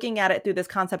you're looking at it through this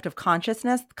concept of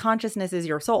consciousness, consciousness is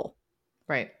your soul.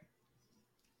 Right.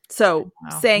 So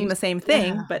saying the same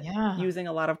thing, but using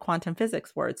a lot of quantum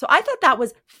physics words. So I thought that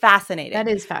was fascinating. That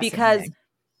is fascinating. Because,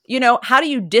 how do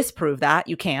you disprove that?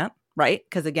 You can't, right?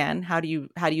 Because again, how do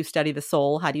you study the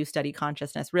soul? How do you study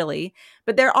consciousness, really?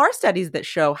 But there are studies that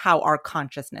show how our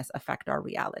consciousness affect our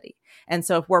reality. And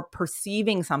so if we're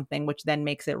perceiving something, which then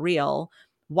makes it real,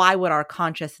 why would our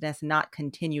consciousness not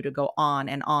continue to go on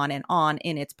and on and on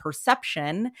in its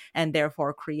perception and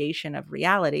therefore creation of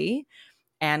reality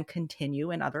and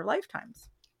continue in other lifetimes?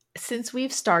 Since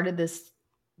we've started this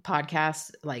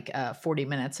podcast like 40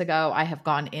 minutes ago, I have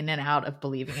gone in and out of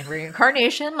believing in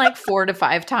reincarnation like 4 to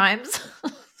 5 times.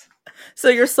 So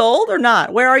you're sold or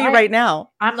not? Where are you right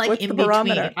now? I'm like What's in the between.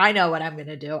 barometer? I know what I'm going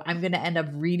to do. I'm going to end up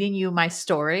reading you my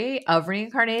story of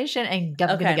reincarnation and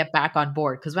I'm going to get back on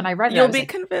board. Because when I read it, you'll be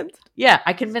convinced. Yeah,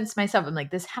 I convinced myself. I'm like,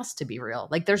 this has to be real.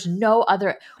 Like there's no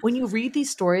other, when you read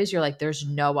these stories, you're like, there's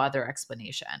no other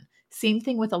explanation. Same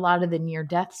thing with a lot of the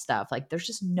near-death stuff. Like there's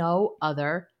just no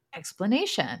other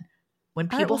explanation. When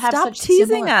people have stop such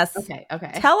teasing us. Okay.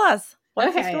 Tell us.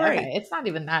 What's the story? Okay. It's not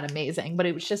even that amazing, but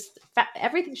it was just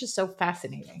everything's just so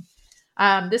fascinating.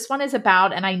 This one is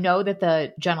about, and I know that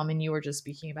the gentleman you were just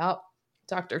speaking about,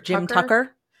 Dr. Jim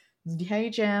Tucker. Hey,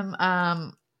 Jim.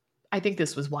 I think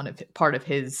this was part of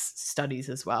his studies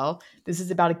as well. This is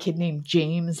about a kid named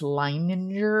James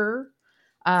Leininger.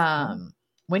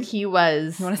 When he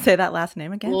was... You want to say that last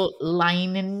name again?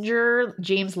 Leininger.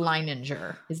 James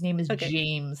Leininger. His name is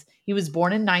James. He was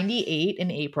born in 98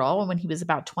 in April. And when he was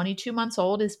about 22 months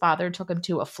old, his father took him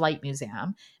to a flight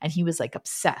museum. And he was like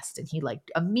obsessed. And he like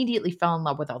immediately fell in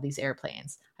love with all these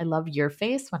airplanes. I love your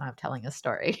face when I'm telling a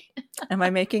story. Am I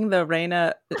making the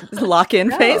Raina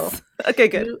lock-in face? Okay,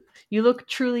 good. You look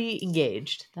truly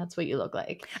engaged. That's what you look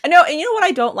like. I know. And you know what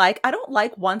I don't like? I don't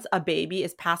like once a baby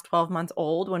is past 12 months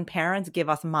old when parents give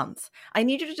us months. I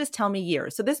need you to just tell me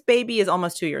years. So this baby is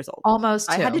almost 2 years old. Almost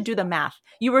 2. I had to do the math.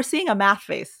 You were seeing a math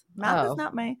face. Math is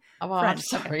not my friend. I'm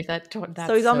sorry. That's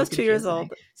so he's almost 2 years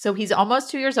old. So he's almost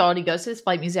 2 years old. He goes to this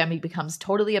flight museum. He becomes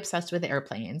totally obsessed with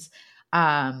airplanes.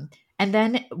 And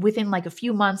then within like a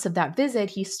few months of that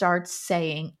visit, he starts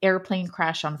saying airplane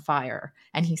crash on fire.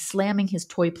 And he's slamming his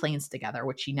toy planes together,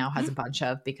 which he now has a bunch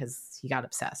of because he got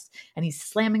obsessed. And he's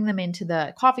slamming them into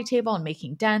the coffee table and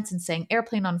making dents and saying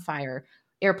airplane on fire,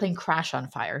 airplane crash on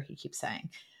fire, he keeps saying.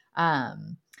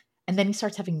 And then he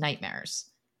starts having nightmares.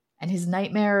 And his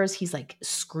nightmares, he's like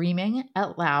screaming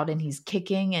out loud and he's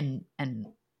kicking and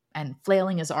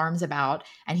flailing his arms about.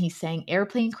 And he's saying,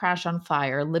 airplane crash on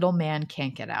fire. Little man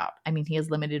can't get out. I mean, he has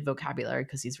limited vocabulary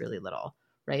because he's really little,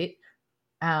 right?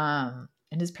 And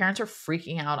his parents are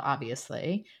freaking out,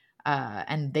 obviously.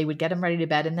 And they would get him ready to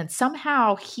bed. And then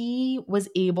somehow he was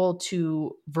able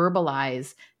to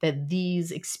verbalize that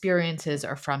these experiences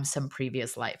are from some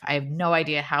previous life. I have no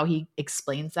idea how he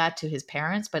explains that to his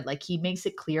parents, but like he makes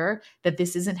it clear that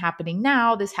this isn't happening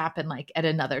now. This happened like at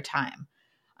another time.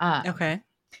 Okay.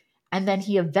 And then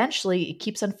he eventually, it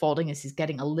keeps unfolding as he's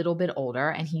getting a little bit older.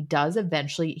 And he does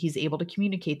eventually, he's able to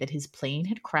communicate that his plane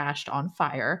had crashed on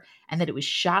fire and that it was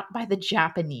shot down by the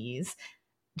Japanese.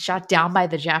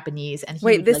 And he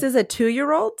Wait, this is a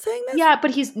 2-year-old saying this? Yeah,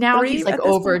 but he's like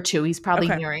over point? 2. He's probably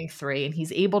Okay. nearing 3. And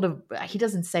he's able to, he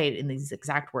doesn't say it in these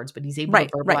exact words, but he's able to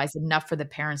verbalize enough for the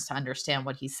parents to understand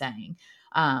what he's saying.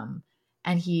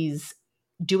 And he's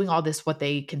doing all this, what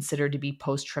they consider to be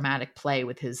post-traumatic play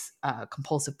with his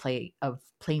compulsive play of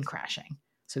plane crashing.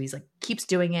 So he's like, keeps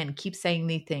doing it and keeps saying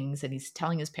these things. And he's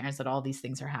telling his parents that all these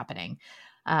things are happening.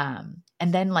 And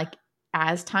then like,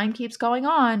 as time keeps going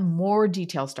on, more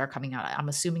details start coming out. I'm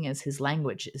assuming as his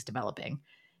language is developing.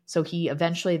 So he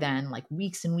eventually then, like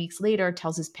weeks and weeks later,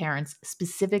 tells his parents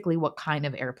specifically what kind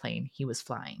of airplane he was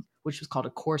flying, which was called a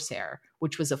Corsair,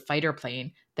 which was a fighter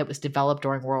plane that was developed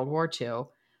during World War II.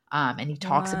 And he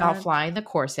talks about flying the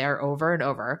Corsair over and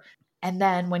over. And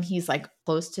then when he's like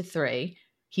close to 3,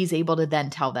 he's able to then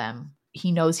tell them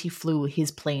he knows he flew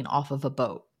his plane off of a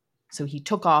boat. So he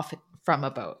took off from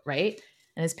a boat, right?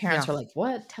 And his parents are like,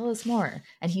 what? Tell us more.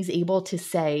 And he's able to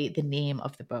say the name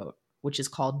of the boat, which is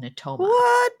called Natoma.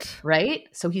 What? Right?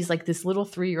 So he's like this little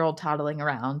 3-year-old toddling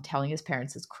around telling his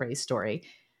parents this crazy story.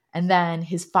 And then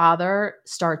his father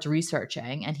starts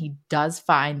researching and he does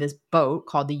find this boat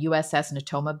called the USS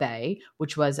Natoma Bay,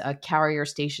 which was a carrier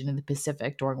station in the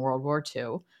Pacific during World War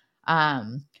II.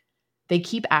 They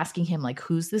keep asking him, like,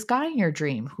 who's this guy in your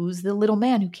dream? Who's the little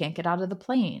man who can't get out of the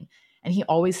plane? And he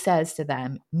always says to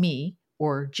them, me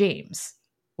or James.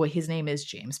 Well, his name is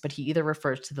James, but he either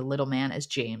refers to the little man as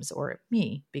James or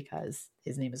me because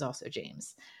his name is also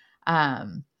James.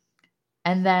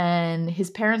 And then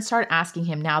his parents start asking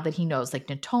him, now that he knows like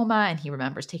Natoma and he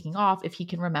remembers taking off, if he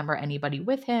can remember anybody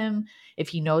with him, if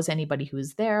he knows anybody who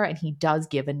is there, and he does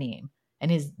give a name.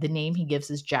 And the name he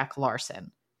gives is Jack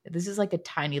Larson. This is like a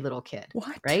tiny little kid.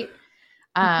 What? Right?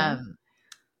 Okay.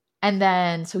 And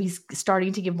then, so he's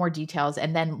starting to give more details.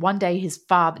 And then one day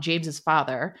James's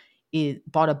father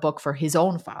bought a book for his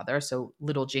own father. So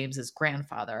little James's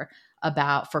grandfather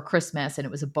for Christmas. And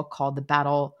it was a book called The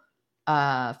Battle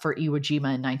for Iwo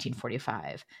Jima in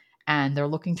 1945. And they're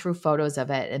looking through photos of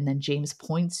it. And then James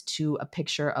points to a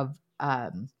picture of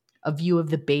a view of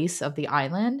the base of the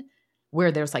island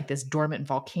where there's like this dormant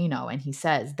volcano. And he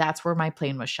says, that's where my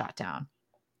plane was shot down.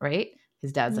 Right?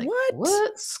 His dad's like,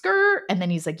 what? Skirt? And then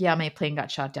he's like, yeah, my plane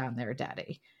got shot down there,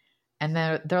 daddy. And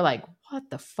they're like, what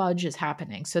the fudge is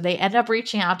happening? So they end up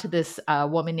reaching out to this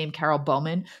woman named Carol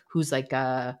Bowman, who's like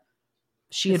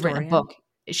she had written a book.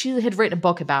 She had written a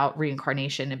book about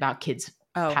reincarnation, about kids'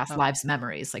 past lives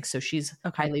memories. Like, so she's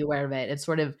highly aware of it and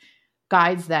sort of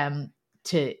guides them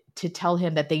to tell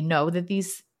him that they know that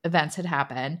these events had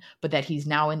happened, but that he's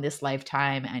now in this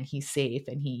lifetime and he's safe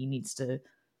and he needs to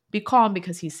be calm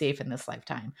because he's safe in this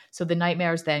lifetime. So the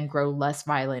nightmares then grow less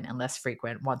violent and less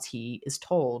frequent once he is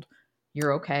told,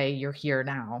 you're okay, you're here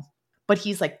now. But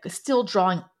he's like still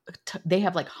drawing. They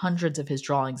have like hundreds of his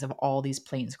drawings of all these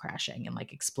planes crashing and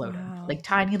like exploding. Wow. Like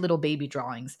tiny little baby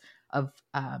drawings of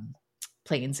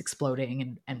planes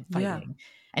exploding and fighting. Yeah.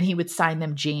 And he would sign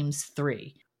them James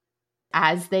 3.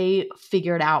 As they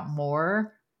figured out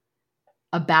more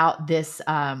about this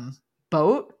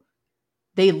boat,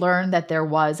 they learned that there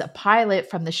was a pilot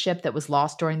from the ship that was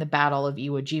lost during the Battle of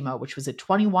Iwo Jima, which was a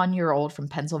 21-year-old from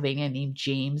Pennsylvania named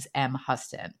James M.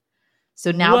 Huston.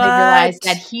 So now they realize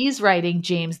that he's writing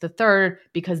James the Third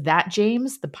because that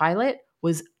James, the pilot,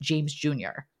 was James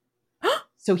Jr.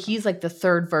 So he's like the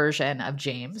third version of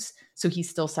James. So he's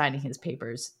still signing his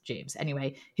papers, James.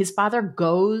 Anyway, his father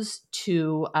goes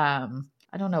to,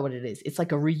 I don't know what it is. It's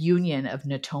like a reunion of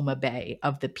Natoma Bay,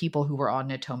 of the people who were on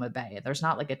Natoma Bay. There's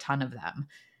not like a ton of them.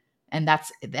 And that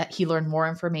he learned more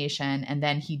information. And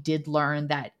then he did learn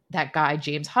that that guy,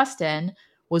 James Huston,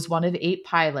 was one of 8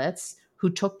 pilots who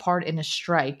took part in a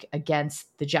strike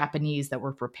against the Japanese that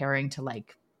were preparing to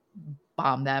like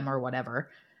bomb them or whatever.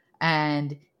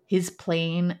 And his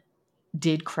plane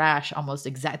did crash almost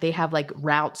exact. They have like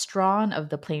routes drawn of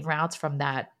the plane routes from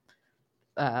that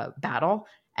battle.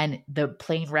 And the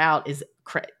plane route is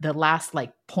the last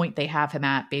like point they have him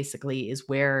at basically is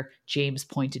where James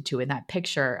pointed to in that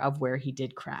picture of where he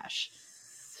did crash.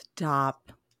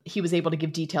 Stop. He was able to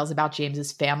give details about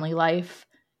James's family life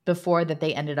before that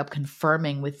they ended up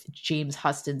confirming with James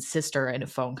Huston's sister in a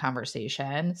phone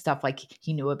conversation, stuff like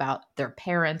he knew about their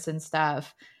parents and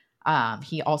stuff.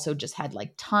 He also just had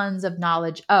like tons of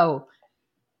knowledge. Oh,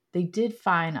 they did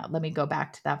find, let me go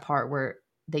back to that part where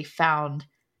they found,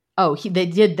 they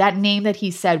did that name that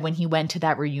he said when he went to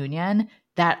that reunion.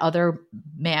 That other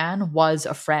man was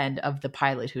a friend of the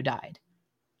pilot who died.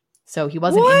 So he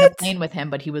wasn't in the plane with him,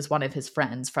 but he was one of his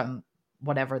friends from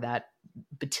whatever that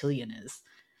battalion is.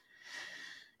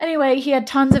 Anyway, he had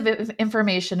tons of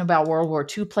information about World War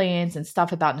II planes and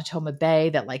stuff about Natoma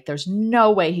Bay that like there's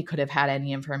no way he could have had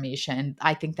any information.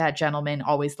 I think that gentleman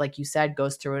always, like you said,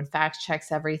 goes through and fact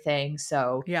checks everything.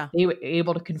 So they were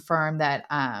able to confirm that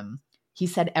he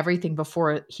said everything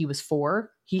before he was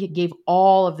 4. He gave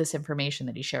all of this information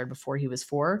that he shared before he was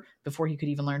 4, before he could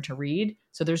even learn to read.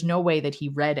 So there's no way that he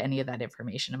read any of that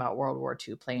information about World War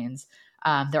II planes.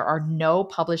 There are no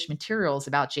published materials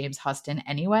about James Huston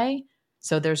anyway.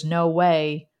 So there's no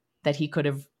way that he could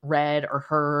have read or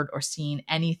heard or seen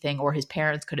anything, or his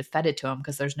parents could have fed it to him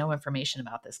because there's no information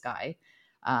about this guy.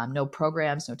 No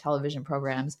programs, no television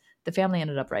programs. The family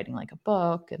ended up writing like a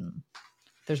book, and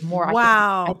there's more.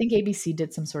 Wow. I think ABC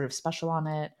did some sort of special on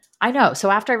it. I know.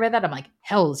 So after I read that, I'm like,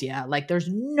 hells yeah. Like there's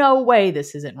no way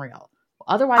this isn't real.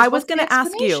 Otherwise, I was going to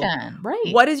ask you,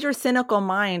 right? What does your cynical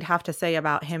mind have to say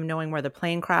about him knowing where the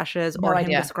plane crashes, or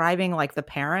him describing like the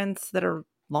parents that are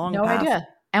long no past? Idea.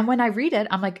 And when I read it,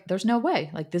 I'm like, there's no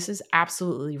way. Like, this is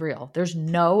absolutely real. There's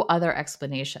no other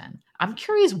explanation. I'm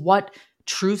curious what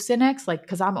true cynics, like,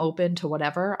 because I'm open to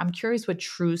whatever. I'm curious what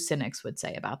true cynics would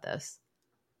say about this.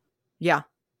 Yeah.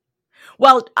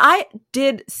 Well, I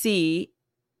did see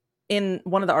in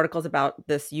one of the articles about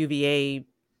this UVA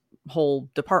whole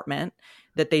department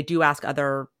that they do ask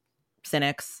other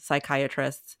cynics,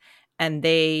 psychiatrists, and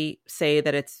they say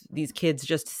that it's these kids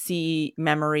just see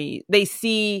memory. They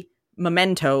see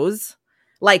mementos,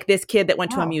 like this kid that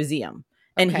went to a museum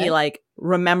and he like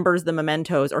remembers the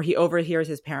mementos, or he overhears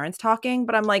his parents talking.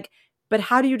 But I'm like, but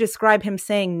how do you describe him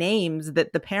saying names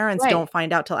that the parents don't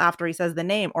find out till after he says the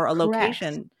name, or a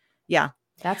location? Yeah.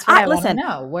 That's what I want to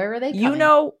know. Where are they coming? You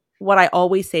know what I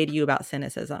always say to you about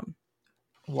cynicism?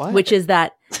 What? Which is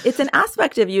that it's an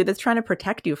aspect of you that's trying to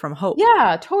protect you from hope.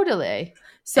 Yeah, totally.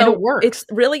 So it works.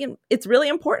 It's really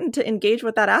important to engage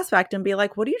with that aspect and be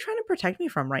like, what are you trying to protect me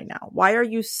from right now? Why are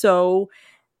you so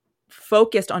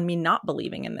focused on me not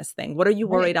believing in this thing? What are you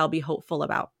worried I'll be hopeful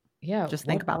about? Yeah. Just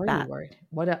think about that.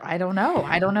 What? I don't know.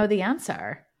 I don't know the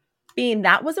answer. Bean,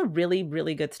 that was a really,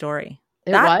 really good story.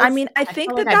 It was? I mean, I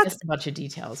think like I missed a bunch of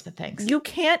details, but thanks. You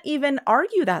can't even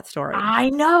argue that story.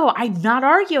 I know. I'm not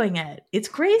arguing it. It's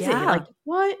crazy. Yeah. Like,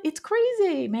 what? It's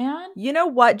crazy, man. You know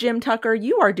what, Jim Tucker?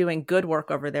 You are doing good work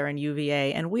over there in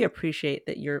UVA, and we appreciate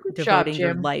that you're devoting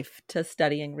your life to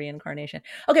studying reincarnation.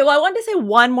 Okay, well, I wanted to say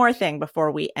one more thing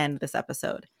before we end this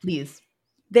episode. Please.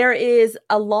 There is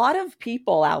a lot of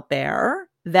people out there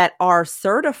that are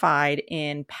certified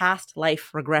in past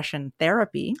life regression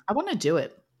therapy. I want to do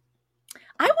it.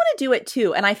 I want to do it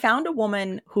too. And I found a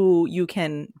woman who you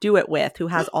can do it with, who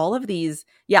has all of these.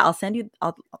 Yeah, I'll send you.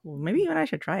 Maybe you and I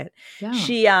should try it. Yeah.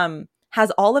 She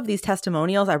has all of these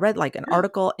testimonials. I read like an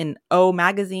article in O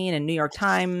Magazine and New York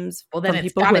Times from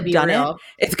people who have done it.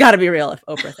 It's got to be real, if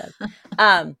Oprah says.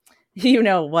 You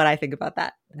know what I think about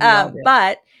that.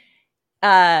 But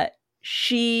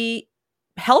she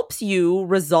helps you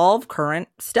resolve current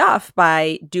stuff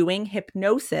by doing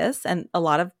hypnosis. And a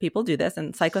lot of people do this,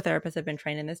 and psychotherapists have been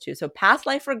trained in this too. So past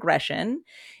life regression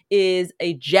is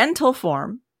a gentle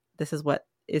form. This is what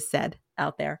is said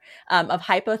out there of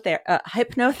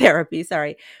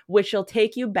hypnotherapy, which will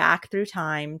take you back through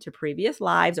time to previous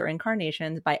lives or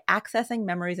incarnations by accessing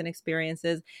memories and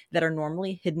experiences that are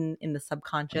normally hidden in the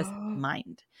subconscious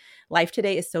mind. Life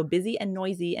today is so busy and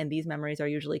noisy, and these memories are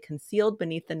usually concealed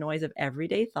beneath the noise of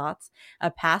everyday thoughts. A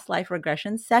past life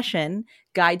regression session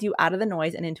guides you out of the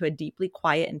noise and into a deeply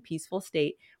quiet and peaceful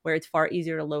state where it's far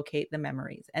easier to locate the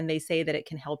memories. And they say that it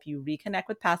can help you reconnect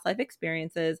with past life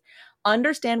experiences,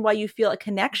 understand why you feel a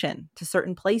connection to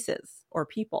certain places or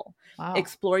people,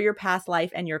 explore your past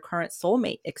life and your current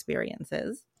soulmate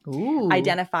experiences,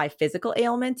 identify physical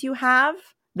ailments you have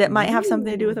that might have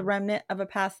something to do with a remnant of a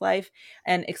past life,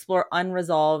 and explore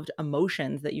unresolved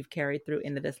emotions that you've carried through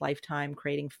into this lifetime,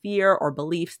 creating fear or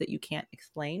beliefs that you can't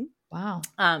explain. Wow.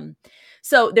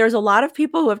 So there's a lot of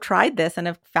people who have tried this and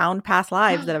have found past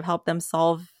lives that have helped them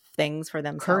solve things for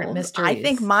themselves. Current mysteries. I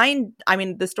think mine, I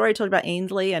mean, the story I told you about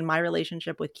Ainsley and my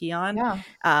relationship with Keon,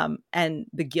 and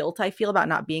the guilt I feel about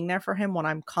not being there for him when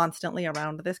I'm constantly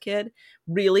around this kid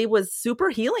really was super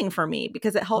healing for me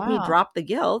because it helped me drop the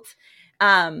guilt.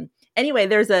 Anyway,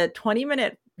 there's a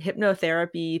 20-minute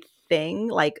hypnotherapy thing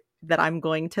like that I'm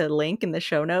going to link in the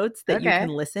show notes that you can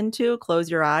listen to,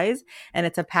 close your eyes. And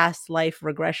it's a past life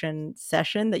regression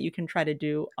session that you can try to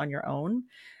do on your own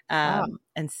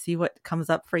and see what comes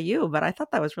up for you. But I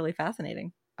thought that was really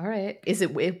fascinating. All right. Is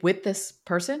it with this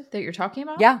person that you're talking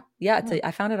about? Yeah. Yeah. I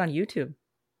found it on YouTube.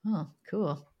 Oh,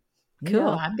 cool. Cool.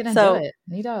 Neato. I'm going to do it.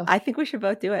 Neato. I think we should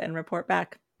both do it and report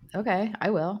back. Okay.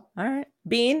 I will. All right.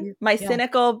 Bean, my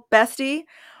cynical bestie,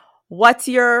 what's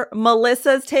your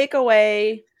Melissa's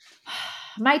takeaway?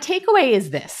 My takeaway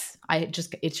is this. It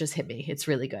just hit me. It's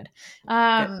really good.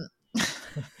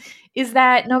 Is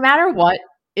that no matter what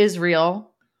is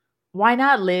real, why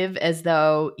not live as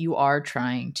though you are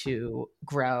trying to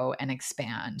grow and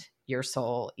expand your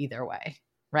soul either way,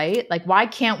 right? Like, why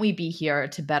can't we be here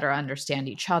to better understand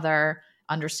each other,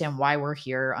 understand why we're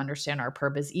here, understand our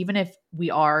purpose, even if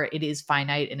it is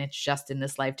finite and it's just in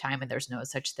this lifetime and there's no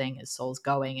such thing as souls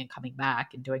going and coming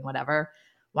back and doing whatever.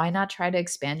 Why not try to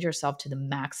expand yourself to the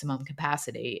maximum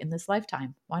capacity in this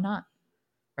lifetime? Why not?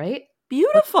 Right?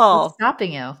 Beautiful. What's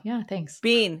stopping you? Yeah, thanks.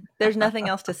 Bean, there's nothing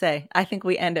else to say. I think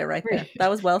we end it right there. That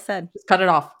was well said. Just cut it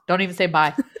off. Don't even say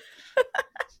bye.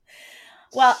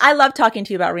 Well, I love talking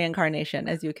to you about reincarnation,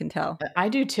 as you can tell. I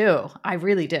do too. I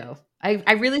really do.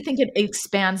 I really think it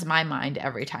expands my mind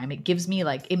every time. It gives me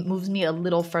it moves me a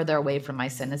little further away from my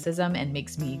cynicism and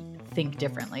makes me think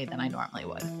differently than I normally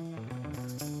would.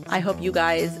 I hope you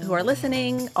guys who are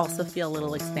listening also feel a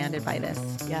little expanded by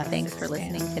this. Yeah. Thanks for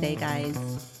listening today, guys.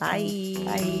 Bye.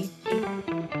 Bye.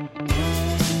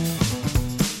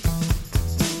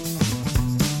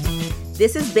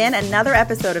 This has been another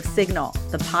episode of Signal,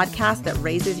 the podcast that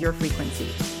raises your frequency.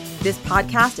 This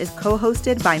podcast is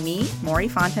co-hosted by me, Maury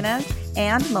Fontanez,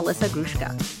 and Melissa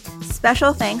Grushka.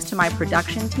 Special thanks to my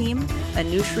production team,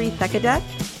 Anushri Thekadet,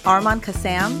 Arman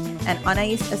Kassam, and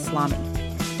Anais Islami.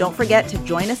 Don't forget to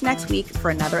join us next week for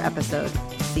another episode.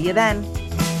 See you then.